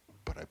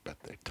 But I bet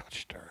they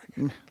touch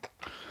during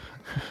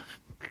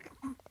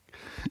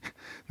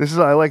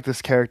I like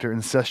this character,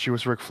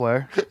 incestuous Ric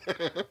Flair.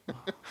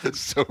 it.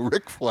 So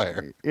Ric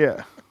Flair.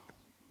 Yeah.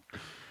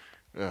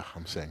 Ugh,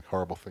 I'm saying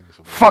horrible things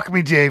about Fuck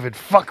me, David.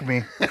 Fuck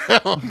me.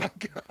 Oh my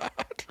god.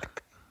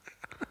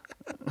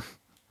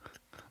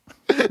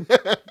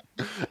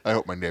 I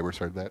hope my neighbors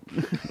heard that.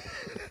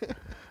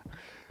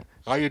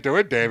 How you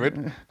doing,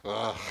 David?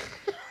 Ugh.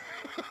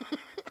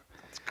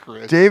 It's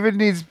Chris. David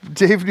needs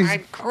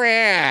I'm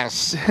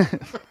Chris.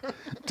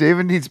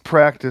 David needs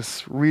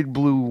practice. Reed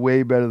blew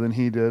way better than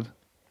he did.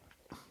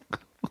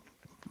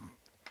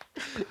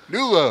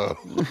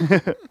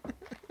 Nulo.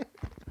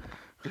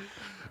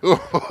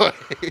 Oh,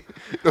 boy.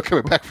 No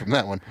coming back from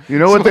that one. You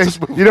know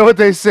what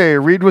they say.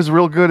 Reed was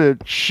real good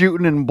at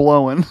shooting and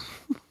blowing.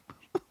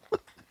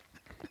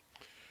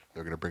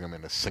 They're gonna bring him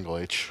in a single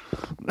H.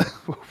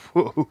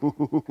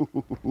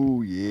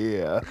 Ooh,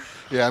 yeah.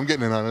 Yeah, I'm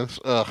getting in on this.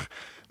 Ugh,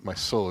 my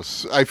soul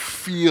is. I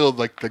feel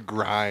like the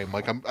grime.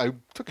 Like I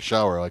took a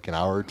shower like an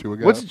hour or two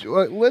ago. I just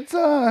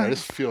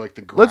feel like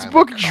the grime. Let's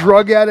book like,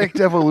 Drug Addict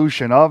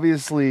Evolution.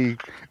 Obviously,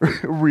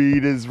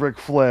 Reed is Ric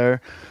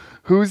Flair.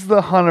 Who's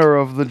the Hunter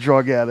of the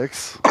drug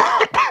addicts?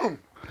 I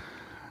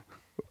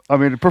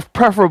mean,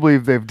 preferably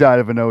if they've died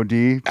of an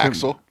OD.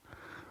 Axel.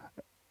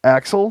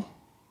 Axel?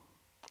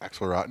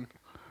 Axel Rotten.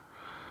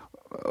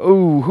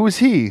 Oh, who's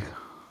he?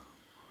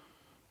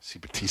 See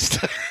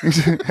Batista.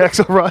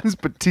 Axel Rotten's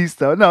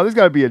Batista. No, there's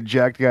got to be a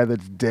jacked guy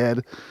that's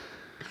dead.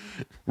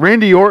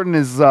 Randy Orton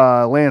is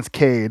Lance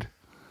Cade.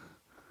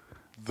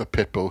 The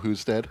Pitbull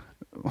who's dead.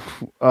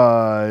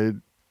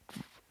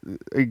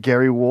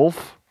 Gary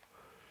Wolf.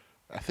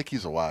 I think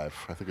he's alive.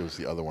 I think it was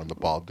the other one, the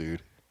bald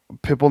dude.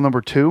 Pitbull number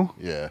 2.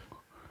 Yeah.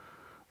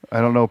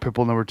 I don't know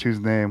Pitbull number two's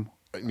name.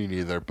 Me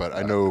neither, but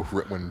I know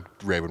when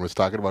Raven was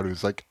talking about it, he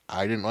was like,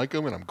 I didn't like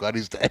him, and I'm glad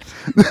he's dead.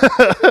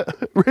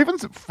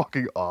 Raven's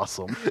fucking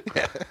awesome.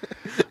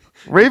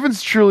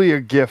 Raven's truly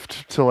a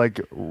gift to like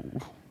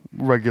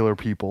regular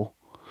people.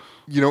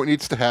 You know what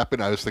needs to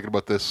happen? I was thinking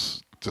about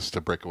this just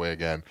to break away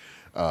again.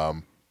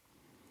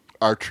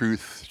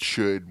 R-Truth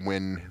should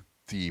win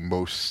the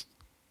most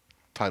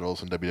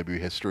titles in WWE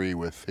history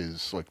with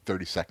his like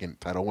 30-second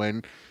title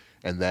win.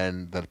 And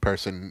then the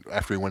person,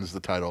 after he wins the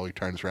title, he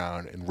turns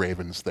around and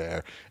Raven's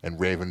there, and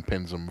Raven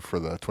pins him for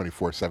the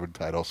 24/7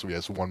 title, so he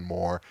has one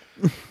more.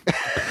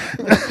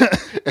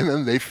 And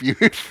then they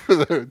feud for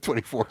the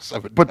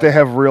 24/7. But they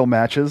have real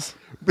matches.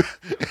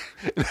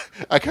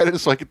 I kind of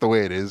just like it the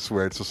way it is,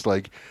 where it's just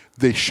like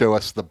they show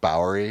us the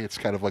Bowery. It's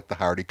kind of like the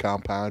Hardy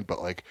compound,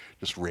 but like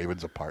just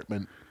Raven's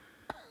apartment.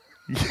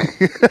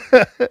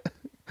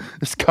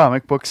 This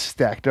comic book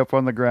stacked up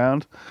on the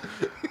ground.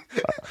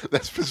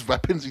 That's his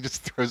weapons. He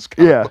just throws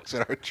comic books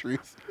at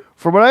R-Truth.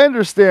 From what I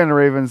understand,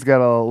 Raven's got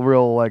a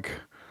real like,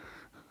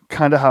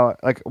 kind of how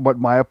like what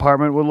my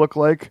apartment would look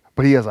like,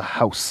 but he has a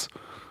house.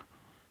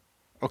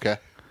 Okay,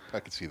 I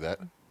can see that.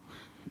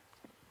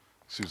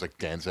 Seems like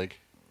Danzig.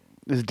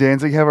 Does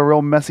Danzig have a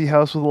real messy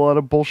house with a lot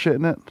of bullshit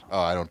in it?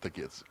 Oh, I don't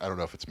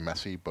know if it's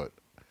messy, but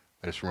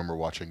I just remember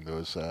watching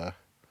those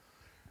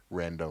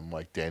random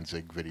like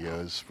Danzig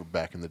videos from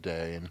back in the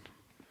day, and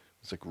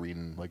it's like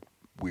reading like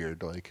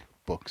weird like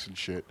books and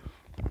shit.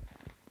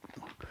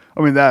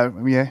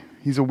 Yeah,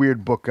 he's a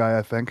weird book guy,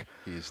 I think.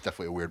 He's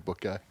definitely a weird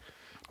book guy.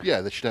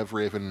 Yeah, they should have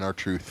Raven and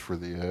R-Truth for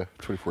the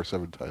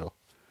 24/7 title.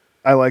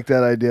 I like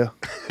that idea.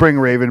 Bring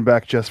Raven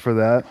back just for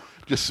that.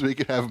 Just so we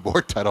can have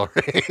more title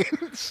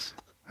reigns.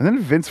 And then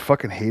Vince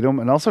fucking hate him,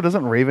 and also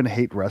doesn't Raven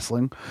hate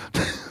wrestling?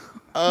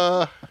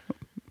 I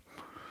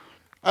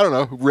don't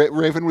know.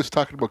 Raven was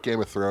talking about Game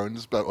of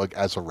Thrones, but like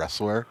as a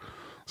wrestler.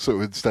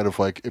 So instead of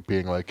like it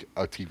being like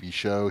a TV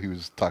show, he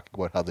was talking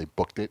about how they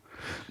booked it.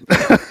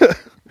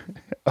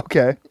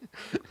 Okay.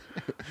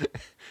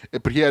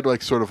 But he had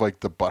like sort of like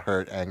the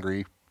butthurt,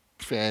 angry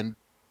fan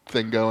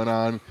thing going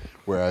on,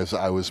 whereas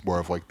I was more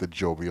of like the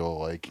jovial,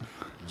 like,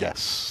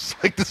 yes,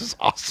 like this is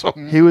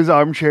awesome. He was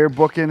armchair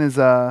booking his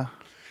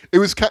It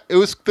was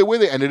the way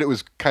they ended it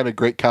was kind of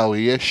Great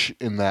Khali-ish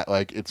in that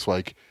like it's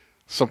like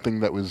something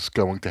that was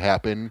going to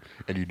happen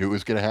and you knew it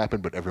was going to happen,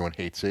 but everyone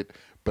hates it.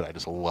 But I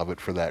just love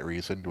it for that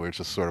reason, where it's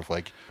just sort of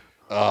like,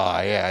 oh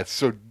yeah, it's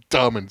so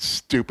dumb and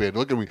stupid.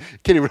 Look at me,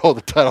 can't even hold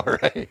the title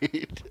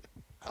right.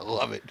 I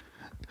love it.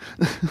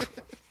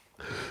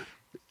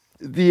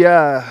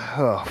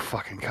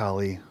 Fucking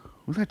Kali.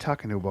 Who was I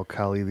talking to about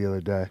Kali the other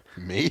day?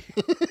 Me?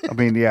 I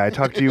mean, yeah, I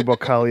talk to you about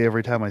Kali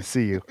every time I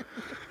see you.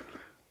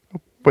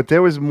 But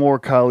there was more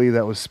Kali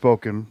that was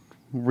spoken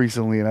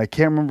recently, and I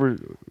can't remember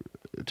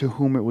to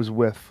whom it was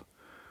with.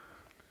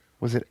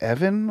 Was it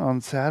Evan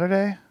on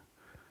Saturday?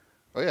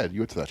 Oh yeah, you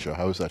went to that show.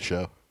 How was that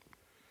show?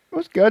 It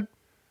was good.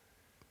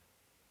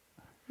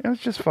 It was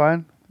just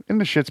fine.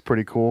 And the shit's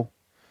pretty cool.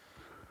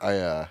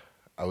 I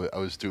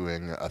was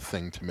doing a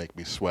thing to make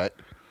me sweat,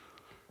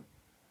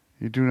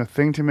 You're doing a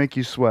thing to make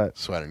you sweat.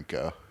 so I didn't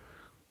go.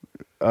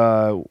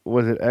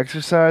 Was it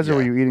exercise or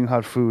were Yeah. you eating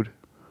hot food?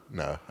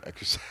 No,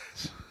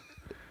 exercise.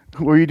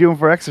 What were you doing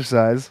for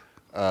exercise?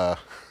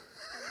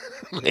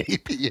 Lady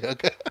P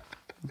yoga.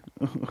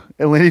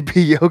 Lady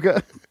P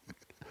yoga?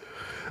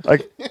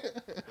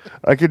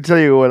 I can tell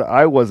you what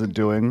I wasn't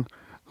doing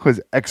was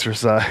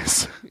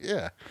exercise.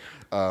 Yeah.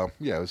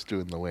 Yeah, I was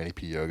doing the Lanny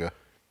P yoga,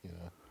 you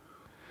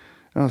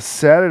know.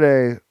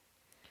 Saturday,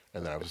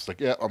 And then I was just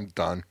like, yeah, I'm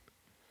done.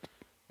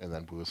 And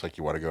then Blue was like,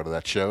 you want to go to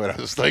that show? And I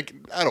was like,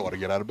 I don't want to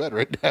get out of bed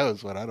right now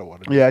is what I don't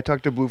want to do. yeah, I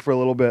talked to Blue for a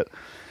little bit.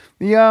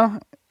 Yeah,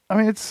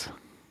 I saw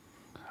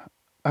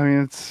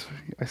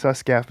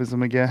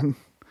Scaphism again.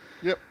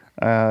 Yep.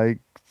 I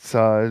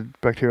saw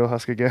Bacterial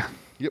Husk again.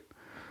 Yep.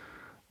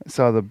 I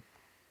saw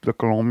the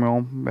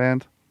Colombian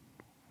band.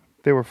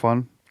 They were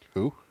fun.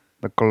 Who?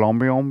 The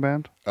Colombian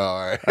band. Oh,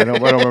 all right. I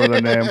don't remember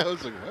their name. I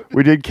was like, what?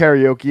 We did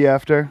karaoke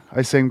after.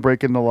 I sang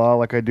Breaking the Law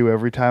like I do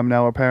every time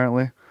now,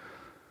 apparently.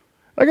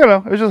 I don't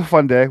know. It was just a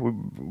fun day.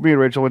 Me and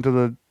Rachel went to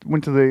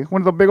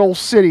the big old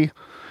city,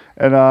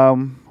 and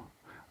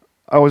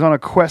I was on a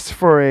quest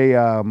for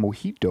a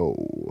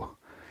mojito,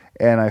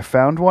 and I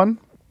found one,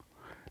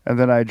 and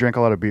then I drank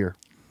a lot of beer.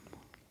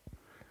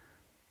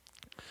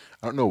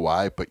 I don't know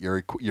why, but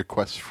your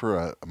quest for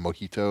a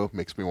mojito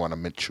makes me want a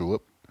mint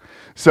julep.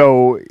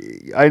 So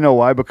I know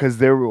why, because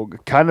they're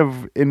kind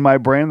of in my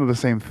brain they're the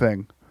same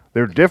thing.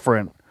 They're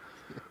different.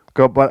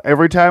 But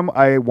every time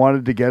I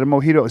wanted to get a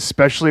mojito,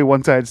 especially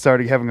once I had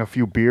started having a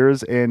few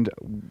beers and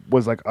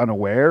was like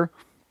unaware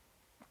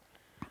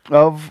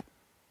of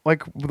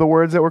like the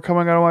words that were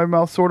coming out of my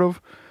mouth, sort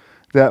of,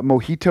 that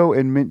mojito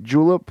and mint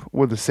julep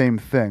were the same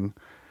thing.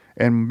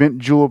 And mint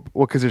julep,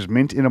 well, because there's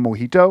mint in a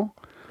mojito.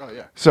 Oh,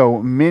 yeah. So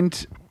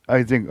mint,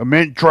 I think a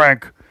mint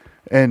drink,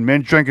 and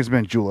mint drink is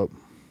mint julep.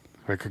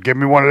 Like, give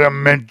me one of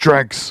them mint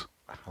drinks.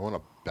 I want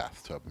a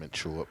bathtub mint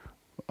julep.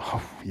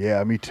 Oh,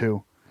 yeah, me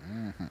too.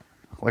 Mm-hmm.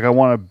 Like, I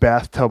want a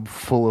bathtub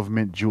full of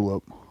mint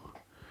julep.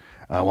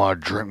 I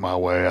want to drink my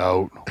way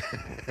out.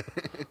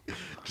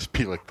 Just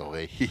be like the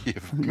lady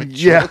of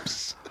Yeah.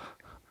 McChips.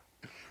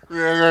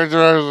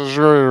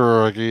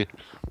 Rocky.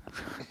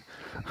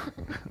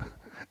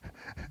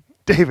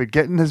 David,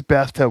 get in this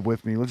bathtub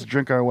with me. Let's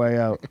drink our way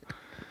out.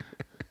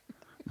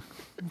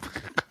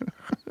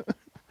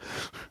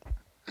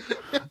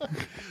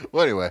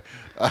 Well, anyway.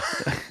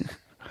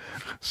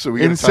 So we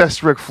gotta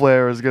Incest Ric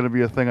Flair is going to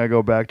be a thing I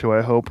go back to,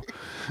 I hope.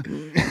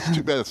 It's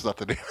too bad it's not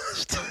the name of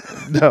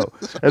this. No.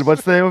 And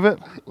what's the name of it?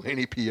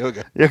 Laney P.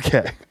 Yoga.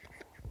 Okay.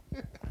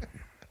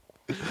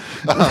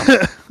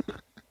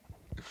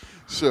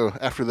 So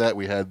after that,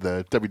 we had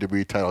the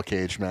WWE title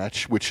cage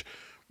match, which,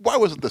 why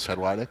wasn't this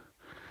headlining?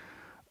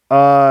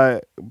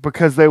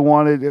 Because they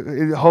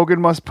wanted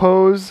Hogan must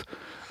pose,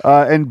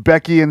 and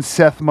Becky and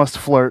Seth must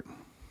flirt.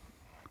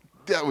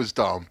 That was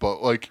dumb,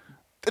 but like,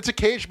 it's a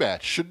cage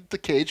match. Shouldn't the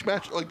cage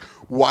match, like,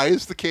 why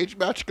is the cage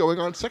match going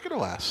on second to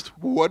last?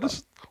 What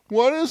is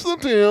the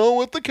deal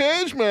with the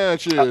cage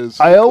matches?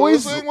 I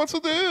always- What's the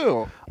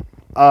deal?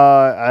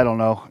 I don't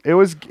know. It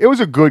was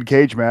a good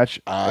cage match.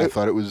 I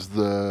thought it was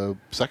the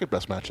second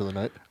best match of the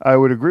night. I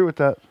would agree with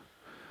that.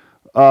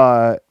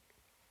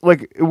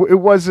 Like it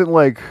wasn't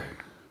like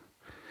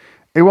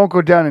it won't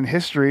go down in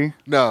history.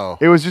 No,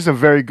 It was just a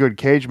very good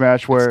cage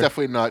match where it's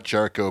definitely not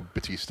Jericho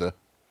Batista.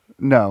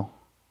 no,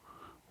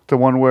 the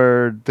one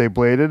where they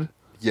bladed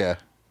Yeah,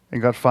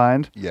 and got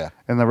fined, yeah,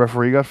 and the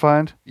referee got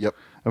fined. yep.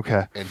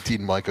 Okay. And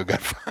Dean Malenko got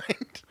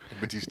fined. And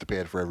Batista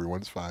paid for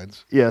everyone's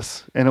fines.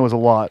 Yes, and it was a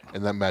lot.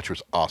 And that match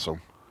was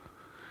awesome.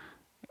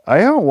 I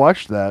haven't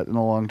watched that in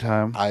a long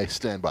time. I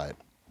stand by it.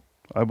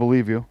 I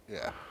believe you,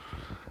 Yeah.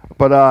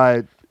 but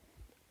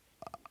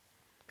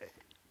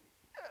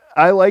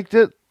I liked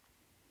it.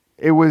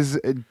 It was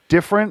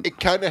different. It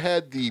kind of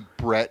had the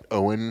Brett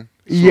Owen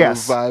sort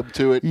Yes. of vibe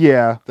to it.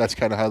 Yeah. That's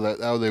kind of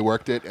how they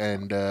worked it,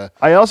 and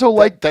I also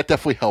liked that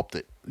definitely helped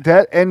it.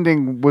 that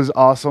ending was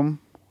awesome.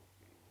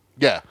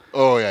 Yeah.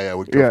 Oh yeah.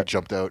 When Kofi Yeah.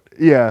 jumped out.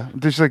 Yeah,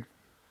 just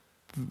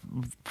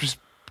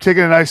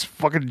taking a nice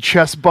fucking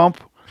chest bump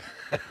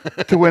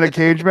to win a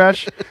cage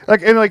match.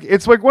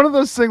 It's like one of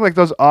those things, like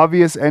those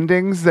obvious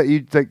endings that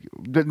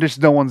that just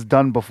no one's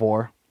done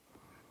before.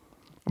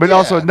 But Yeah.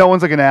 also, no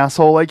one's like an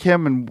asshole like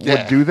him and would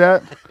Yeah. do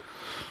that.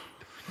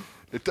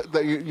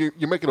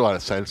 You're making a lot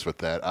of sense with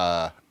that.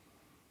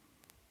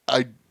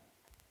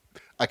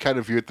 I kind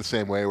of view it the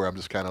same way, where I'm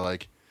just kind of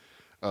like,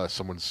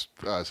 someone's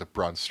is it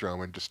Braun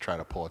Strowman just trying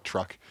to pull a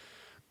truck.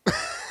 All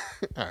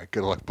right,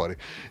 good luck, buddy.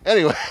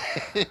 Anyway,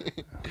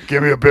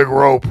 Give me a big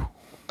rope,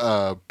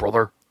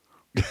 brother.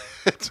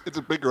 it's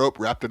a big rope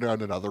wrapped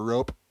around another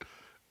rope,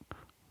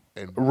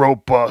 and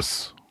Rope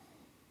bus.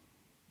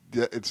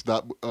 yeah, it's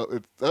not.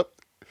 It's up.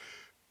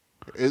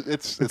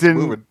 It's It's in.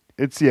 moving.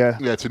 Yeah.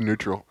 Yeah, it's in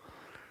neutral.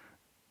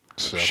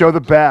 So. Show the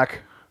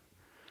back.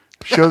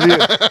 Show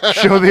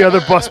the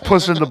other bus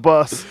pushing the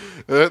bus.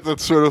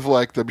 That's sort of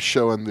like them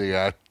showing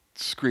the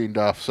screened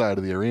off side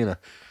of the arena.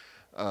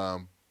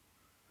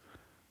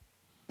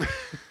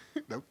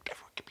 Nope.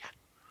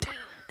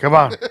 Come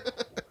on.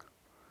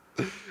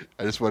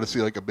 I just want to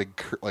see like a big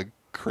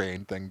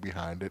crane thing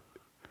behind it.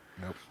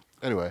 Nope.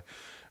 Anyway,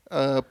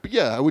 but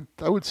yeah, I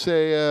would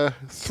say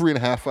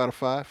 3.5 out of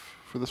 5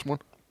 for this one.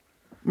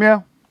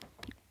 Yeah.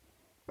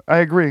 I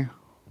agree.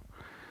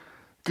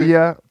 Good.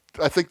 Yeah.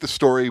 I think the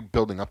story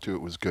building up to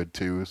it was good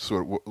too.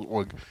 Sort of,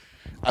 like,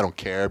 I don't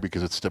care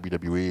because it's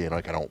WWE and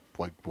like I don't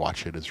like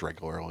watch it as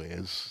regularly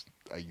as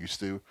I used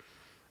to.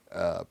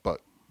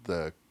 But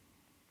the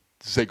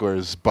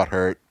Ziggler's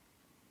butthurt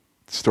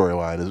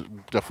storyline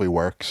definitely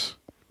works.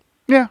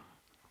 Yeah.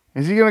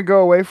 Is he gonna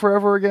go away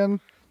forever again?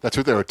 That's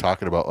what they were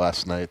talking about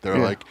last night. They were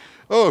Yeah. like,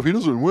 "Oh, if he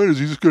doesn't win, is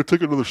he just going to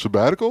take another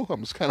sabbatical?"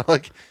 I'm just kind of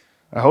like,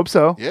 I hope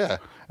so. "Yeah."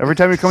 Every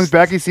time he comes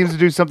back, he seems to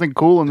do something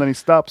cool, and then he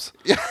stops.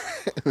 Yeah,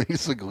 and he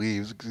just like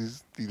leaves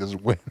because he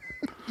doesn't win.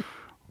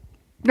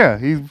 Yeah,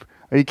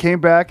 he came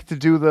back to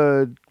do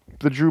the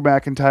Drew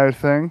McIntyre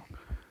thing,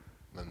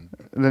 and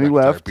then he McIntyre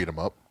left. Beat him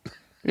up.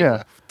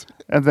 Yeah,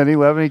 and then he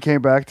left, and he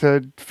came back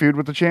to feud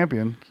with the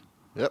champion.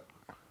 Yep.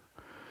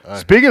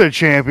 Speaking of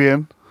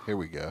champion, Here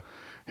we go.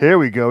 here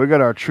we go. We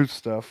got our truth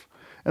stuff,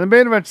 and the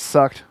main event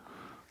sucked.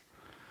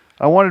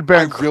 I wanted I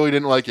Baron. really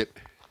didn't like it.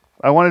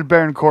 I wanted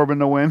Baron Corbin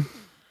to win.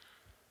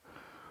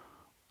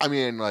 I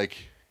mean, like,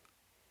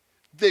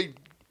 it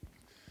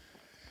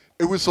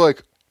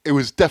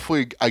was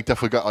definitely, I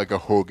definitely got like a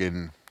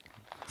Hogan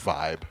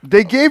vibe.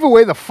 They gave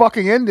away the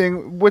fucking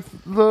ending with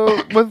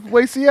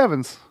Lacey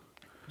Evans.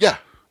 Yeah.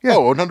 Yeah.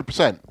 Oh,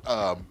 100%.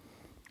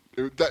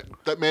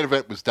 That main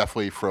event was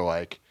definitely for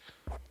like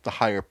the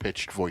higher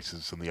pitched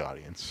voices in the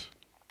audience.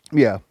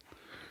 Yeah.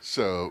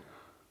 So,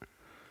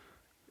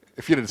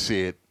 if you didn't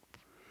see it,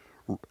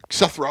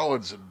 Seth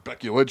Rollins and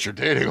Becky Lynch are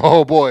dating.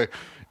 Oh boy,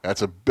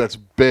 that's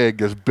big.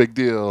 That's a big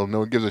deal. No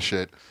one gives a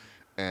shit.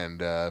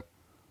 And yeah,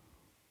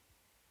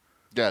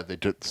 they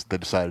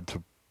decided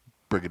to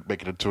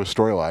make it into a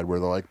storyline where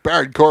they're like,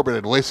 Baron Corbin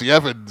and Lacey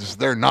Evans,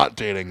 they're not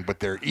dating, but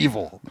they're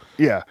evil.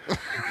 Yeah.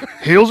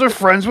 Heels are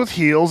friends with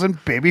heels,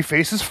 and baby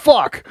faces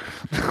fuck.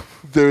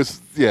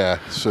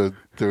 So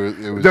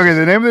it was. Okay,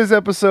 the name of this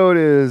episode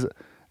is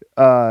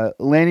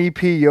Lanny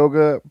P.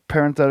 Yoga,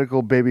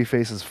 parenthetical baby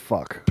faces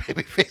fuck.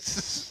 Baby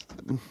faces.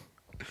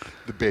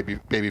 The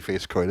baby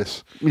face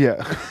coitus.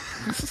 Yeah.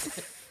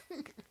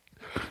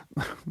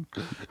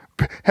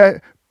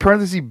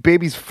 Parenthesis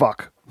babies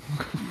fuck.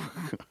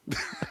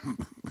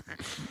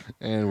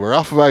 And we're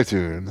off of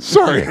iTunes.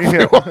 Sorry,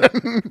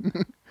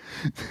 everyone.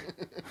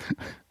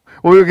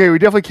 Well, okay, we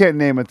definitely can't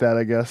name it that,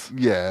 I guess.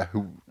 Yeah.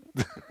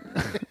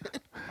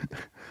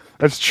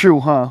 That's true,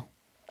 huh?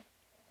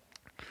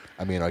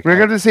 I mean, like, We're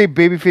going to say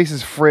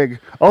babyface's frig.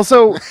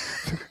 Also,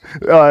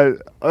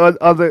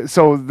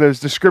 so there's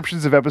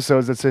descriptions of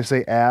episodes that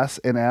say ass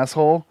and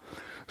asshole.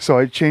 So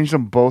I changed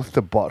them both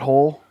to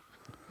butthole.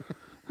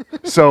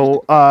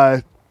 So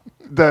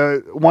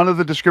one of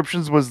the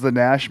descriptions was the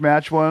Nash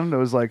match one. It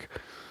was like,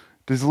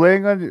 does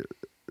laying on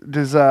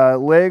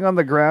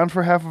the ground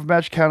for half of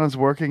match count as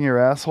working your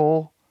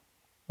asshole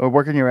or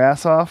working your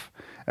ass off?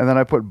 And then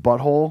I put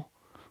butthole.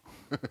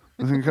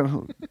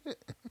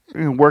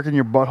 Working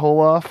your butthole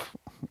off.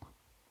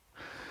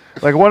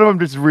 Like one of them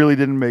just really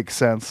didn't make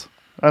sense.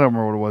 I don't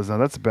remember what it was now.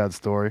 That's a bad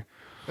story.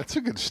 that's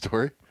a good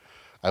story.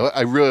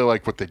 I really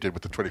like what they did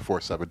with the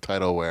 24/7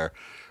 title, where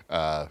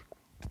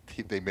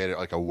they made it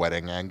like a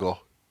wedding angle.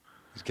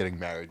 He's getting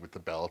married with the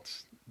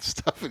belts and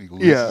stuff, and he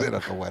loses it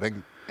at the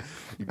wedding.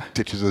 He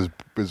ditches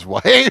his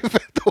wife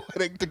at the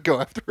wedding to go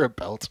after her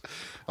belt.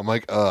 I'm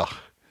like, ugh,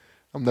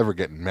 I'm never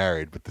getting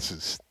married, but this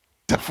is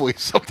definitely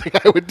something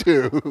I would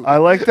do. I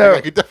like that.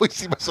 I could definitely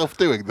see myself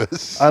doing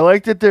this. I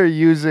like that they're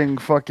using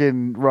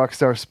fucking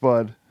Rockstar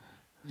Spud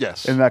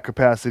Yes. in that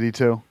capacity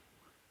too.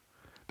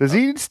 Does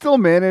he still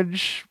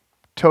manage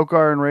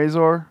Tokar and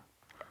Razor?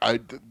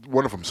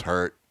 One of them's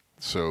hurt,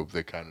 so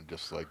they kind of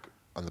just like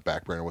on the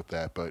back burner with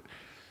that. But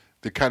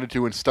they're kind of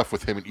doing stuff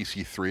with him in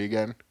EC3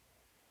 again,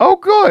 Oh,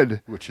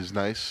 good. which is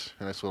nice.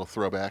 A nice little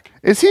throwback.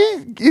 Is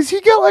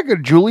he got like a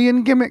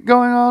Julian gimmick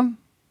going on?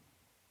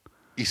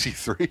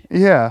 EC3.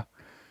 Yeah.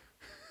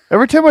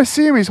 Every time I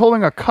see him, he's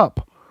holding a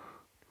cup.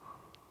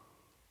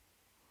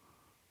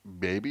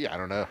 Maybe, I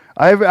don't know.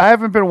 I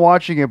haven't been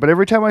watching it, but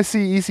every time I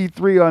see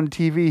EC3 on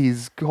TV,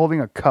 he's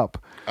holding a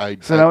cup.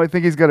 So now I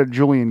think he's got a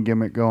Julian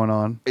gimmick going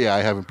on. Yeah, I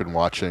haven't been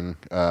watching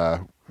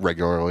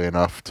regularly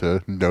enough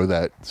to know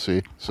that.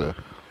 See, so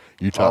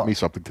you taught me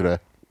something today.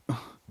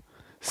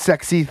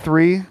 Sexy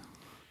 3.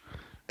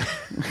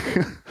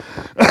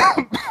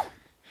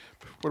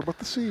 What about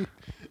the C?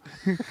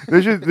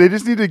 They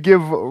just need to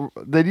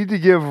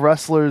give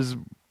wrestlers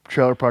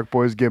Trailer Park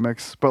Boys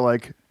gimmicks, but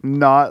like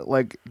not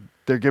like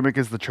their gimmick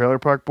is the Trailer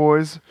Park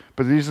Boys,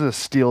 but they usually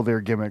steal their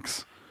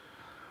gimmicks.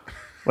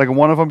 Like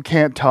one of them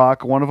can't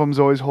talk, one of them's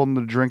always holding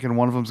the drink, and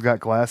one of them's got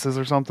glasses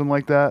or something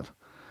like that.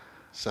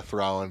 Seth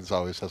Rollins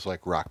always has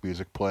like rock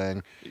music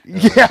playing.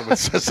 And Yeah. when someone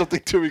says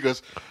something to him, he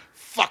goes,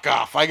 "Fuck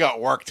off! I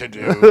got work to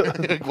do."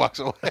 He walks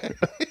away.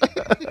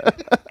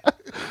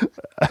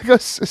 I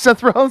guess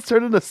Seth Rollins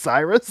turned into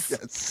Cyrus.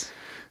 Yes.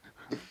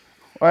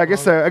 Well, I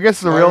guess the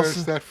real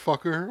Cyrus, that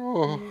fucker.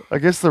 Oh. I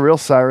guess the real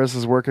Cyrus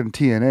is working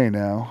TNA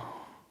now.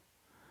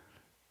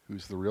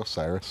 Who's the real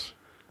Cyrus?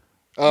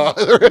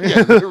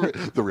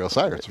 The real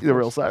Cyrus. of The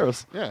real course.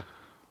 Cyrus, Yeah.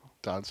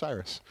 Don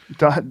Cyrus.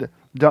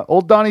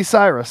 old Donnie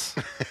Cyrus,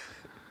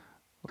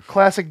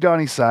 classic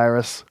Donnie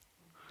Cyrus.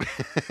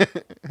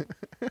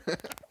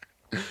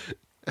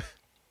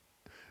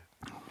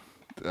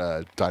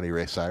 Donnie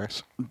Ray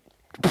Cyrus.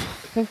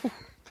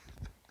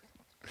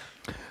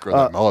 Grow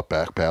that mullet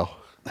back, pal.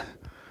 I'm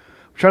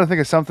trying to think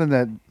of something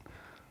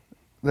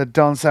that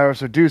Don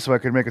Cyrus would do so I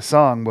could make a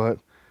song, but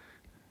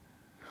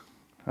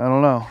I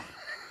don't know.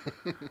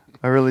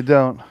 I really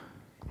don't.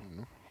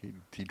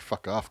 He'd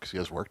fuck off because he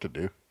has work to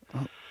do.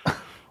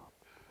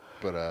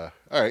 But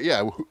all right,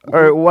 yeah. All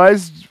right,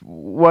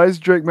 why is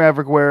Drake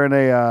Maverick wearing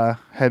a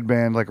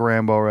headband like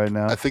Rambo right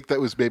now? I think that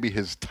was maybe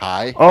his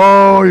tie.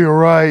 Oh, you're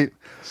right.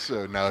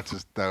 So now it's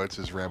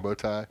his Rambo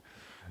tie.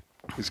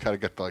 He's kind of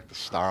got the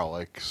snarl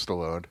like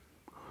Stallone.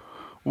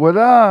 What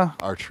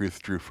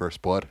R-Truth drew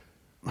first blood.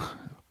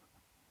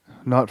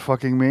 not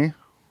fucking me?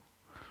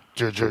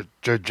 You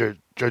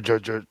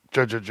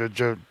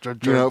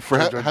know, for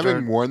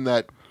having worn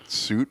that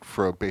suit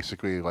for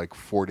basically like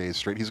 4 days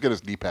straight, he's got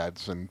his knee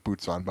pads and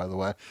boots on, by the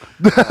way.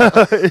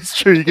 It's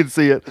true, you can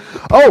see it.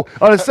 Oh,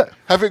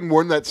 Having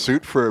worn that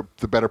suit for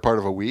the better part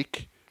of a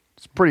week,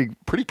 it's pretty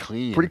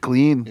clean. pretty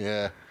clean.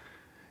 Yeah.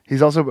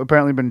 He's also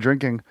apparently been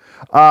drinking.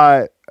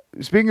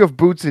 Speaking of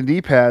boots and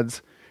knee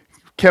pads,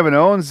 Kevin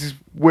Owens is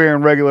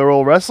wearing regular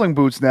old wrestling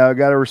boots now.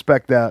 Got to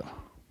respect that.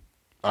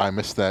 I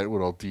missed that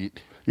little deet.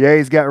 Yeah,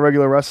 he's got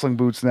regular wrestling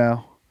boots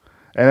now.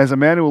 And as a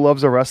man who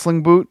loves a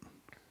wrestling boot,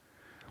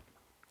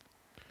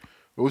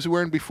 What was he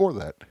wearing before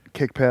that?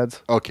 kick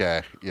pads.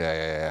 Okay.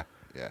 Yeah.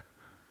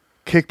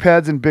 Kick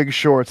pads and big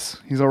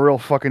shorts. He's a real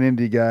fucking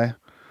indie guy.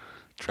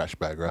 Trash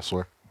bag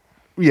wrestler.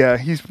 Yeah,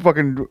 he's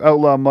fucking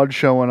outlaw mud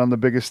showing on the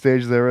biggest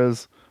stage there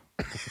is.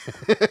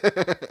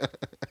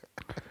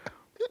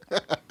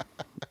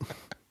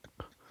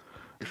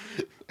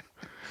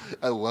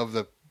 I love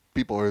that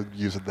people are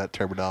using that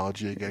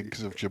terminology again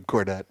because of Jim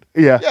Cornette.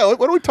 Yeah. Yeah, why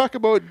don't we talk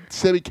about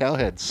Sammy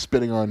Callahan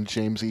spitting on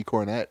James E.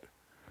 Cornette?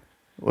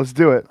 Let's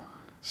do it.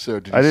 So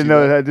did you I didn't see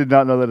know that? that. I did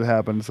not know that it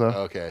happened. So,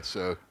 Okay,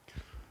 so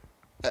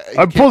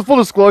full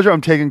disclosure,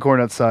 I'm taking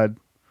Cornette's side.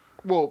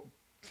 well,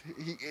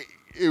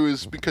 it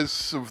was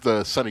because of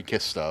the Sunny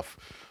Kiss stuff,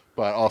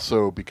 but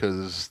also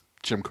because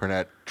Jim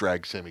Cornette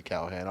dragged Sammy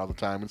Callahan all the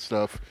time and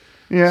stuff.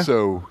 Yeah.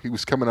 So he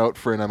was coming out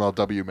for an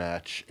MLW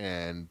match,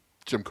 and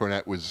Jim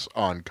Cornette was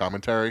on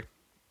commentary,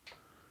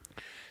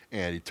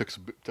 and he took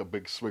a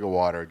big swig of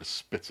water and just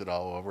spits it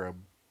all over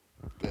him.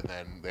 And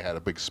then they had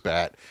a big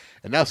spat.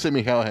 And now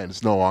Sammy Callahan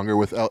is no longer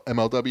with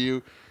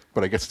MLW,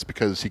 but I guess it's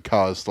because he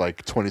caused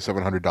like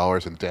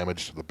 $2,700 in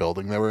damage to the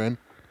building they were in,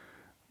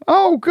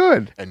 Oh,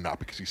 good. and not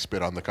because he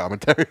spit on the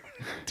commentary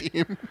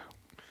team.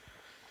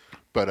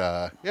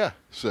 But yeah,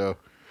 so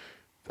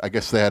I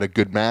guess they had a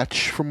good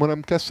match from what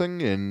I'm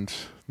guessing, and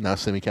now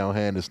Sammy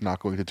Callahan is not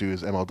going to do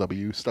his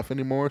MLW stuff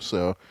anymore,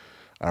 so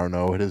I don't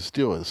know what his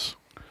deal is.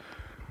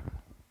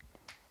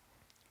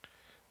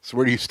 So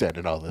where do you stand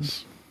in all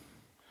this?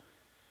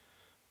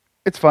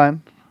 It's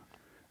fine.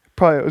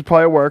 It was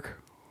probably work.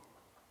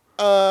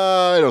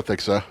 I don't think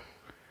so.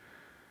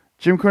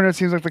 Jim Cornette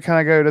seems like the kind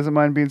of guy who doesn't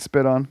mind being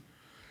spit on.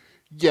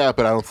 Yeah,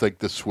 but I don't think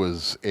this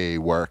was a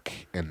work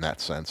in that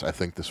sense. I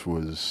think this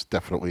was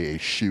definitely a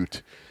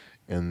shoot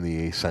in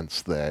the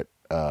sense that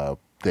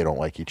they don't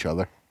like each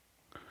other.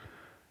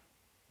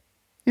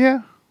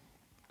 Yeah.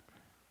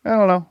 I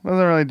don't know.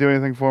 Doesn't really do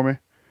anything for me.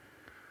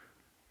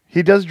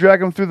 He does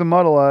drag him through the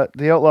mud a lot,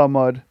 the outlaw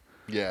mud,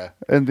 Yeah.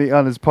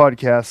 on his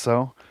podcast.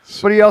 So,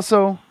 but he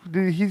also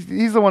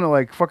he's the one that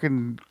like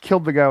fucking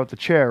killed the guy with the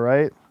chair,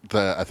 right?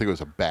 I think it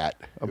was a bat.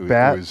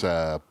 Bat? It was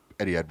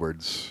Eddie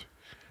Edwards.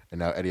 And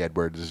now Eddie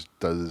Edwards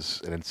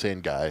does an insane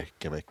guy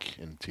gimmick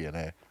in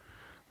TNA.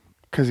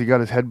 Because he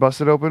got his head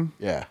busted open.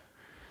 Yeah.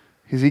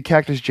 Is he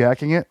Cactus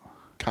Jacking it?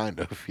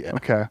 Kind of, yeah.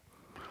 Okay.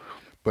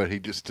 But he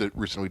just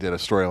recently did a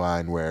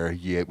storyline where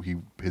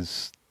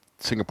his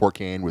Singapore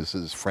Cane was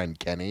his friend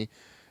Kenny,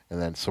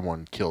 and then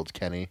someone killed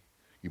Kenny,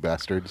 you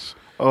bastards.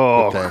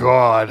 Oh,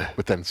 God.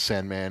 But then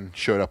Sandman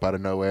showed up out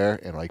of nowhere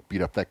and like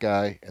beat up that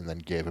guy and then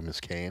gave him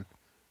his cane.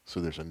 So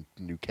there's a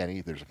new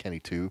Kenny. There's a Kenny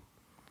 2.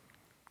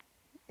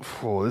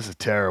 Oh, this is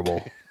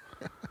terrible.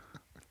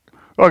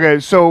 Okay,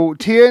 so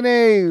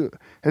TNA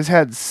has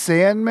had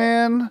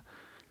Sandman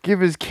give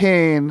his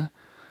cane,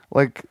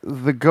 like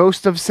the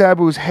ghost of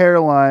Sabu's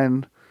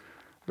hairline,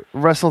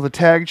 wrestle the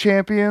tag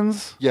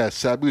champions. Yeah,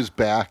 Sabu's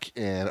back,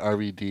 and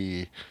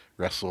RVD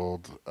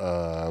wrestled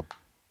the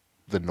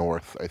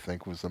North, I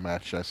think, was the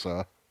match I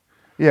saw.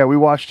 Yeah, we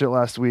watched it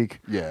last week.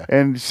 Yeah.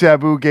 And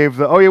Sabu gave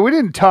the... Oh, yeah, we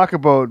didn't talk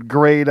about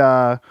great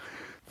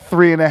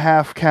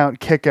 3.5 count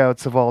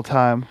kickouts of all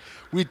time.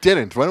 We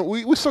didn't. Why don't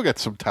we still got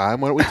some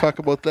time. Why don't we talk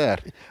about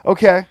that?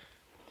 Okay.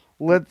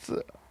 Let's...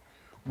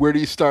 Where do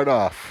you start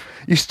off?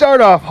 You start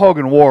off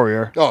Hogan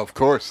Warrior. Oh, of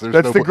course.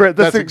 That's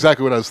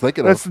Exactly what I was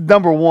thinking That's of.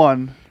 number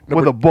one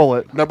with a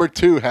bullet. Number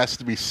 2 has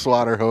to be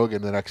Slaughter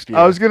Hogan the next year.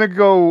 I was going to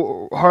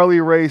go Harley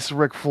Race,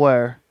 Ric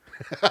Flair.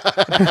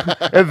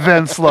 And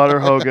then Slaughter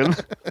Hogan.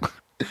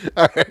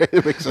 All right,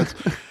 it makes sense.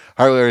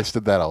 Harley Race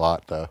did that a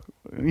lot, though.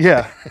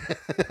 Yeah.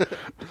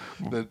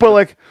 But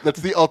like...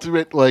 That's the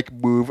ultimate like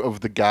move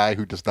of the guy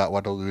who does not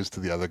want to lose to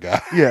the other guy.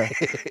 Yeah.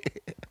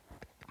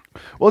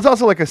 Well, it's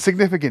also like a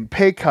significant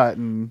pay cut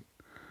when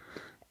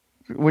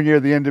you're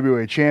the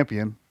NWA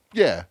champion.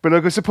 Yeah. But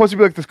it was supposed to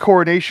be like this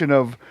coronation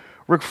of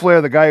Ric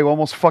Flair, the guy who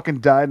almost fucking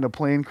died in a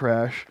plane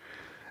crash.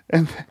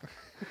 And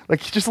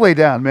like, just lay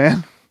down,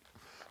 man.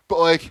 But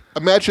like,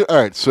 imagine.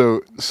 All right,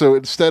 so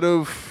instead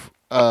of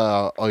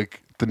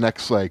like the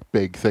next like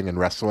big thing in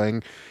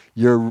wrestling,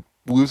 you're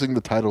losing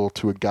the title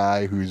to a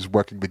guy who's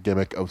working the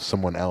gimmick of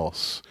someone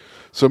else.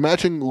 So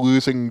imagine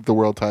losing the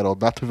world title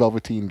not to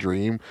Velveteen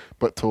Dream,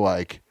 but to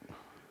like,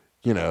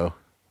 you know,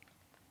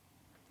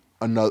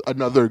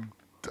 another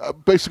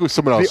basically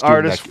someone else. The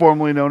artist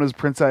formerly known as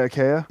Prince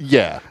Iakea.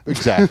 Yeah,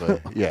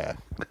 exactly. Yeah.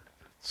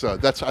 So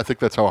I think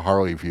that's how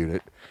Harley viewed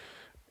it,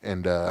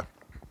 and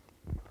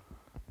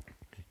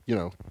you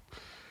know,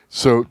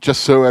 so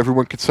just so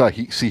everyone could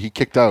see he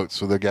kicked out,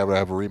 so they're gonna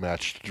have a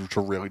rematch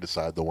to really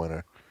decide the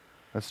winner,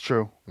 That's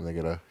true. and they're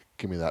gonna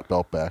give me that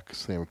belt back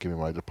because they won't give me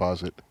my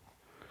deposit.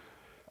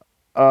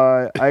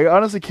 I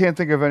honestly can't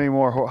think of any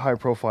more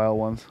high-profile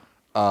ones.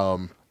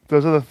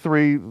 Those are the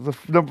three.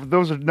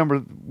 Those are number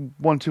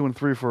 1, 2, and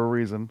 3 for a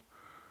reason.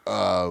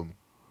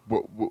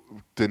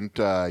 Didn't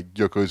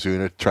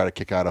Yokozuna try to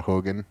kick out of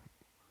Hogan?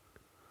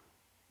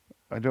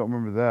 I don't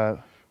remember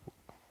that.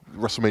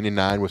 WrestleMania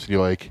 9, wasn't he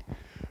like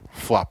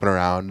flopping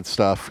around and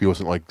stuff? He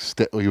wasn't like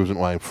he wasn't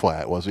lying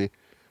flat, was he?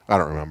 I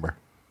don't remember.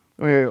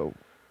 Okay,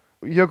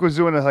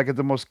 Yokozuna is like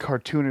the most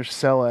cartoonish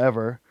sell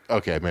ever.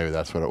 Okay, maybe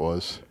that's what it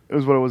was. It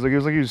was what it was like. It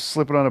was like he was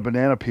slipping on a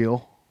banana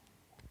peel.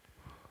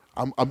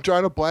 I'm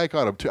trying to blank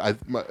on him too.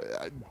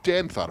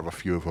 Dan thought of a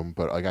few of them,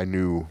 but like I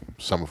knew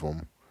some of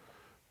them.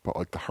 But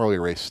like the Harley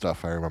Race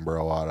stuff, I remember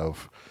a lot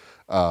of.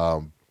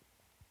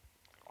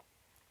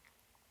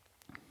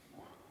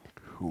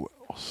 Who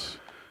else?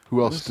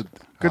 Who else did?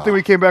 Good thing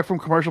we came back from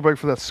commercial break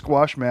for that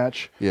squash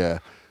match. Yeah.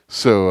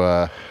 So,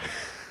 all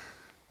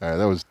right,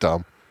 that was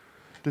dumb.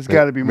 There's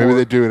got to be more. Maybe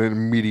they do an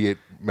immediate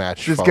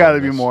match. There's got to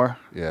be more.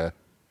 Yeah.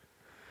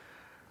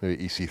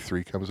 Maybe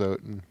EC3 comes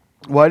out.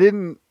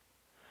 Well,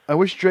 I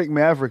wish Drake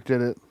Maverick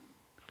did it.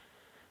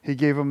 He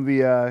gave him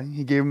the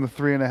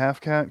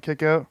 3.5 count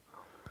kick out.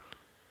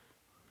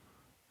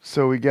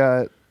 So we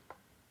got.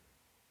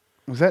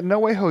 Was that No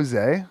Way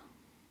Jose?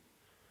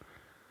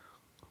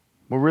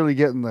 We're really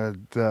getting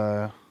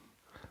the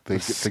They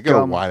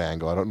got a wide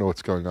angle. I don't know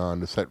what's going on.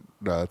 That's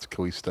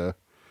Kalista.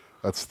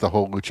 That's the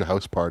whole Lucha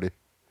House Party.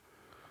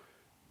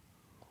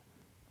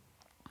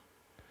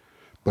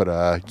 But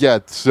yeah,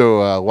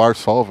 so Lars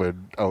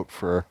Sullivan out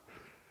for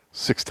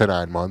 6 to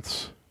 9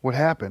 months. What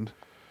happened?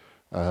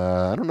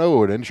 I don't know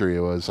what injury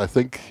it was. I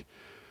think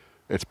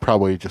it's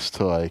probably just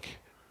to like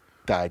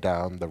die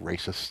down the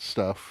racist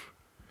stuff.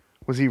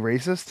 Was he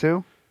racist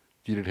too?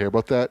 You didn't hear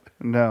about that?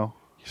 No.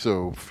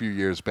 So a few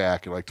years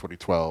back in like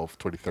 2012,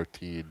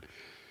 2013,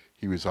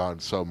 he was on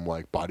some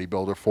like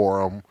bodybuilder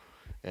forum,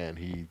 and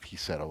he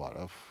said a lot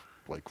of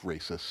like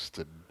racist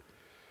and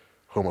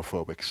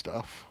homophobic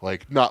stuff.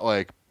 Like not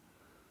like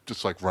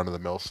just like run of the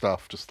mill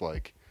stuff, just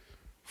like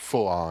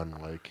full on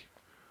like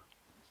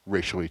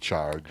racially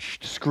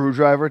charged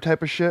Screwdriver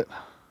type of shit?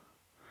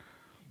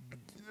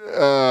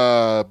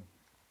 Yeah.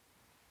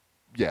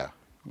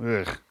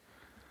 Ugh.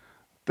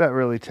 That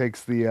really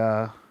takes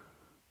the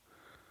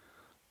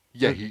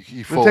Yeah,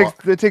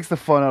 it takes the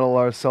fun out of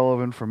Lars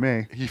Sullivan for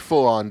me. He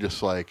full on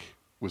just like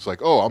was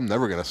like, "Oh, I'm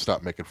never gonna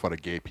stop making fun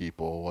of gay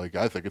people. Like,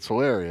 I think it's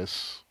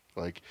hilarious."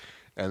 Like,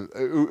 and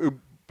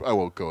I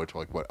won't go into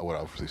like what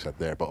obviously said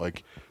there, but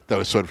like that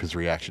was sort of his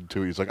reaction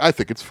to it. He's like, "I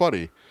think it's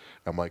funny."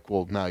 I'm like,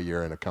 "Well, now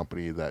you're in a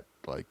company that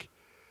like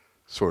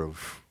sort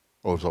of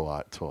owes a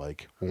lot to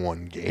like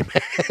one gay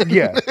man."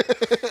 Yeah.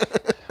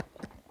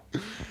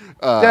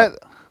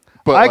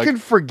 But I can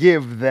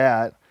forgive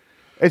that.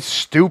 It's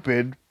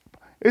stupid.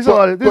 There's a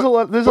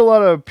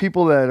lot of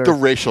people that are the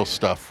racial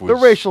stuff. The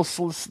racial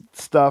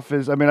stuff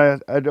is. I mean,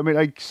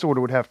 I sort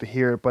of would have to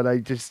hear it, but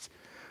I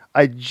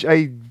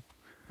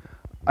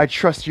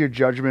trust your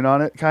judgment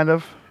on it, kind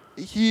of.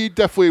 He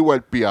definitely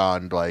went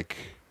beyond like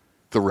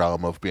the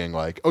realm of being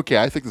like, okay,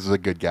 I think this is a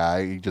good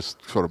guy. He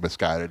just sort of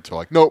misguided to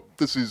like, nope,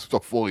 this is a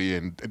fully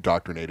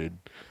indoctrinated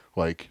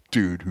like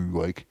dude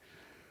who like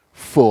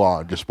full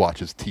on just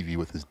watches TV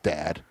with his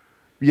dad.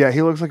 Yeah,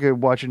 he looks like a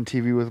watching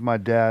TV with my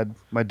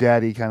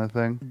daddy kind of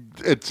thing.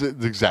 It's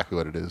exactly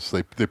what it is.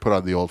 They put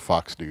on the old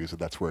Fox News, and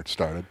that's where it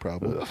started,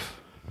 probably. Ugh.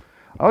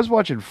 I was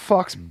watching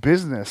Fox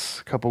Business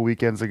a couple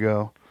weekends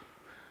ago,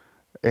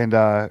 and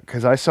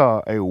because I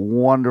saw a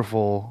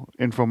wonderful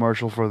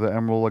infomercial for the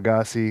Emerald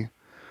Lagasse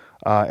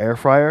air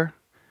fryer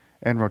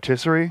and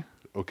rotisserie.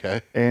 Okay.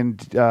 And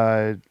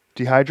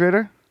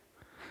dehydrator.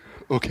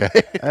 Okay.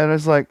 And I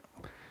was like,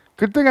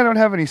 good thing I don't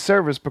have any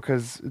service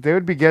because they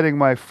would be getting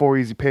my 4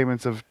 easy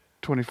payments of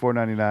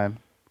 $24.99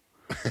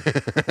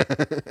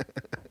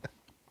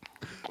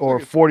 or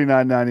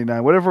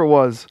 $49.99, whatever it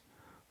was.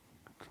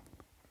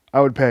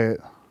 I would pay it.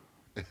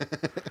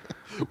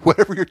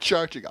 Whatever you're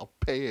charging, I'll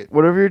pay it.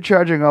 Whatever you're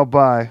charging, I'll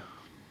buy.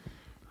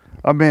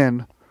 I'm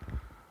in.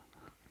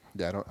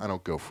 Yeah, I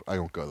don't go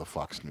the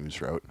Fox News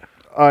route.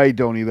 I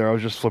don't either. I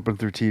was just flipping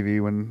through TV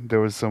when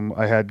there was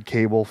I had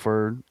cable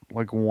for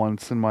like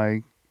once in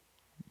my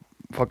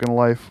fucking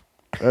life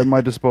at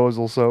my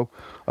disposal, so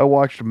I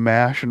watched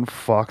MASH and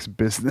Fox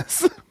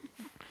Business.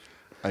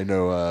 I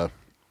know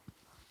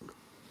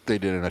they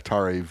did an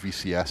Atari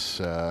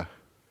VCS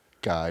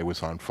guy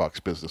was on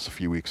Fox Business a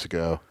few weeks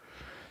ago.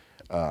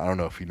 I don't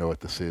know if you know what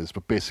this is,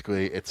 but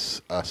basically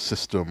it's a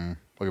system,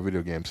 like a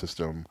video game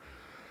system,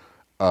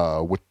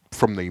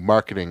 from the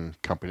marketing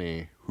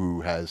company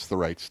who has the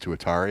rights to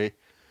Atari.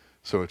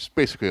 So it's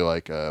basically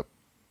like a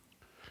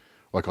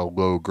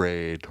low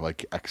grade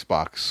like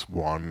Xbox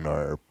One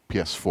or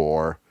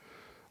PS4,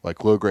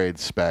 like low grade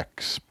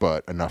specs,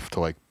 but enough to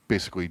like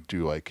basically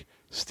do like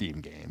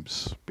Steam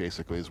games.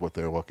 Basically, is what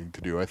they're looking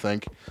to do, I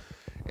think.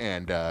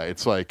 And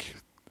it's like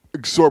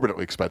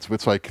exorbitantly expensive.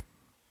 It's like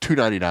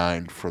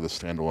 $299 for the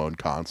standalone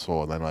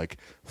console, and then like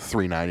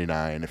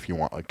 $399 if you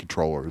want like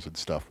controllers and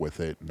stuff with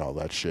it and all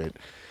that shit.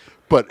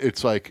 But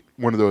it's like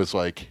one of those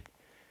like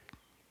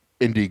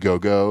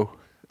Indiegogo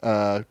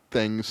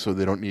things, so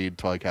they don't need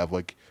to like have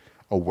like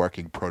a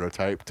working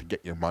prototype to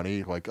get your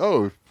money. Like,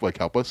 oh, like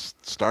help us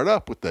start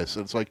up with this.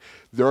 And it's like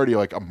they're already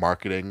like a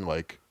marketing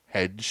like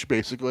hedge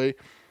basically.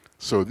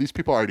 So these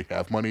people already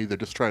have money. They're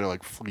just trying to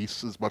like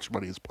fleece as much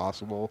money as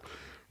possible,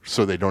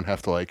 so they don't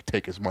have to like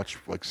take as much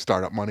like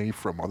startup money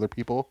from other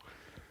people.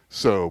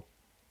 So,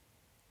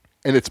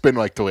 and it's been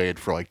like delayed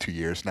for like 2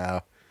 years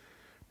now.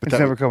 But it's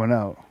never coming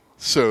out.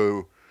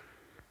 So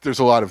there's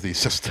a lot of these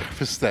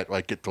systems that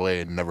like get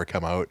delayed and never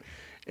come out,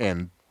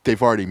 and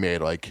they've already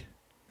made like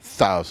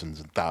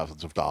thousands and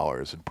thousands of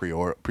dollars in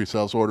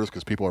pre-sales orders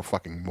because people are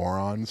fucking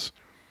morons.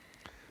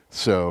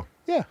 So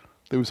yeah,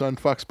 it was on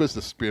Fox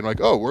Business being like,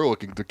 oh, we're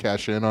looking to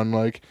cash in on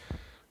like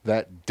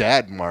that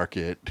dad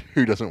market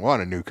who doesn't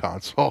want a new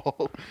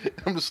console.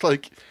 I'm just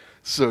like,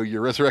 so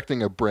you're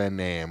resurrecting a brand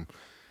name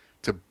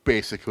to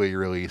basically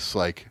release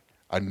like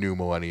a new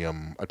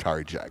Millennium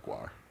Atari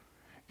Jaguar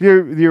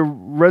You're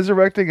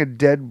resurrecting a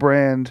dead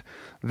brand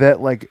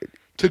that like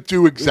to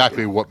do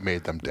exactly what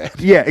made them dead.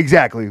 yeah,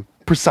 exactly.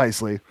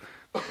 Precisely.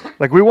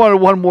 Like we wanted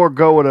one more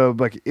go at a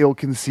like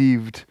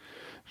ill-conceived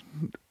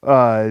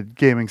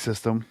gaming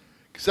system.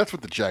 Because that's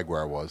what the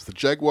Jaguar was. The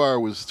Jaguar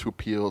was to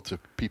appeal to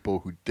people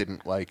who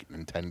didn't like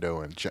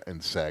Nintendo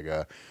and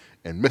Sega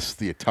and missed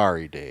the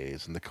Atari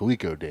days and the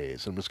Coleco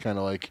days and was kind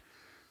of like,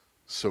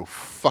 so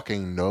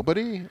fucking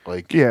nobody?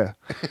 Like, Yeah.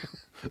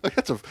 like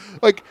that's a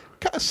like.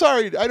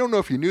 Sorry, I don't know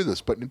if you knew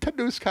this, but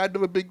Nintendo's kind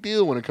of a big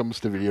deal when it comes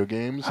to video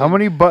games. How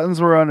many buttons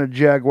were on a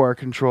Jaguar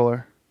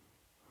controller?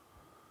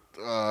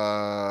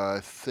 I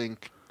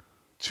think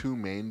 2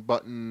 main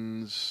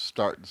buttons: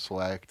 start and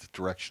select,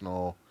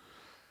 directional,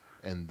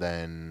 and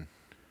then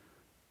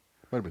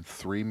might have been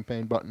 3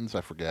 main buttons.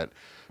 I forget.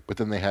 But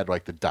then they had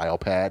like the dial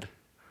pad,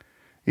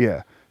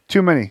 Yeah.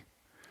 Too many.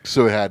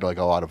 so it had like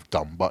a lot of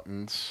dumb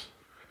buttons.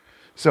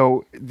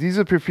 So these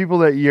are for people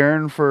that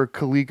yearn for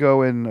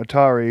Coleco and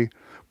Atari,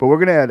 but we're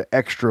gonna add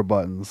extra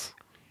buttons.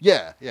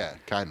 Yeah, yeah,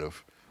 kind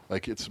of.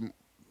 Like it's,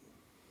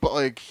 but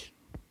like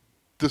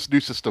this new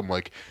system,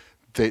 like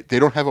they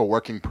don't have a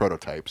working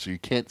prototype, so you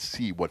can't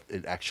see what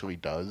it actually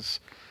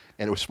does.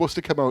 And it was supposed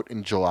to come out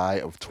in July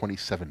of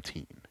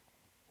 2017.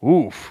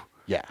 Oof.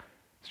 Yeah.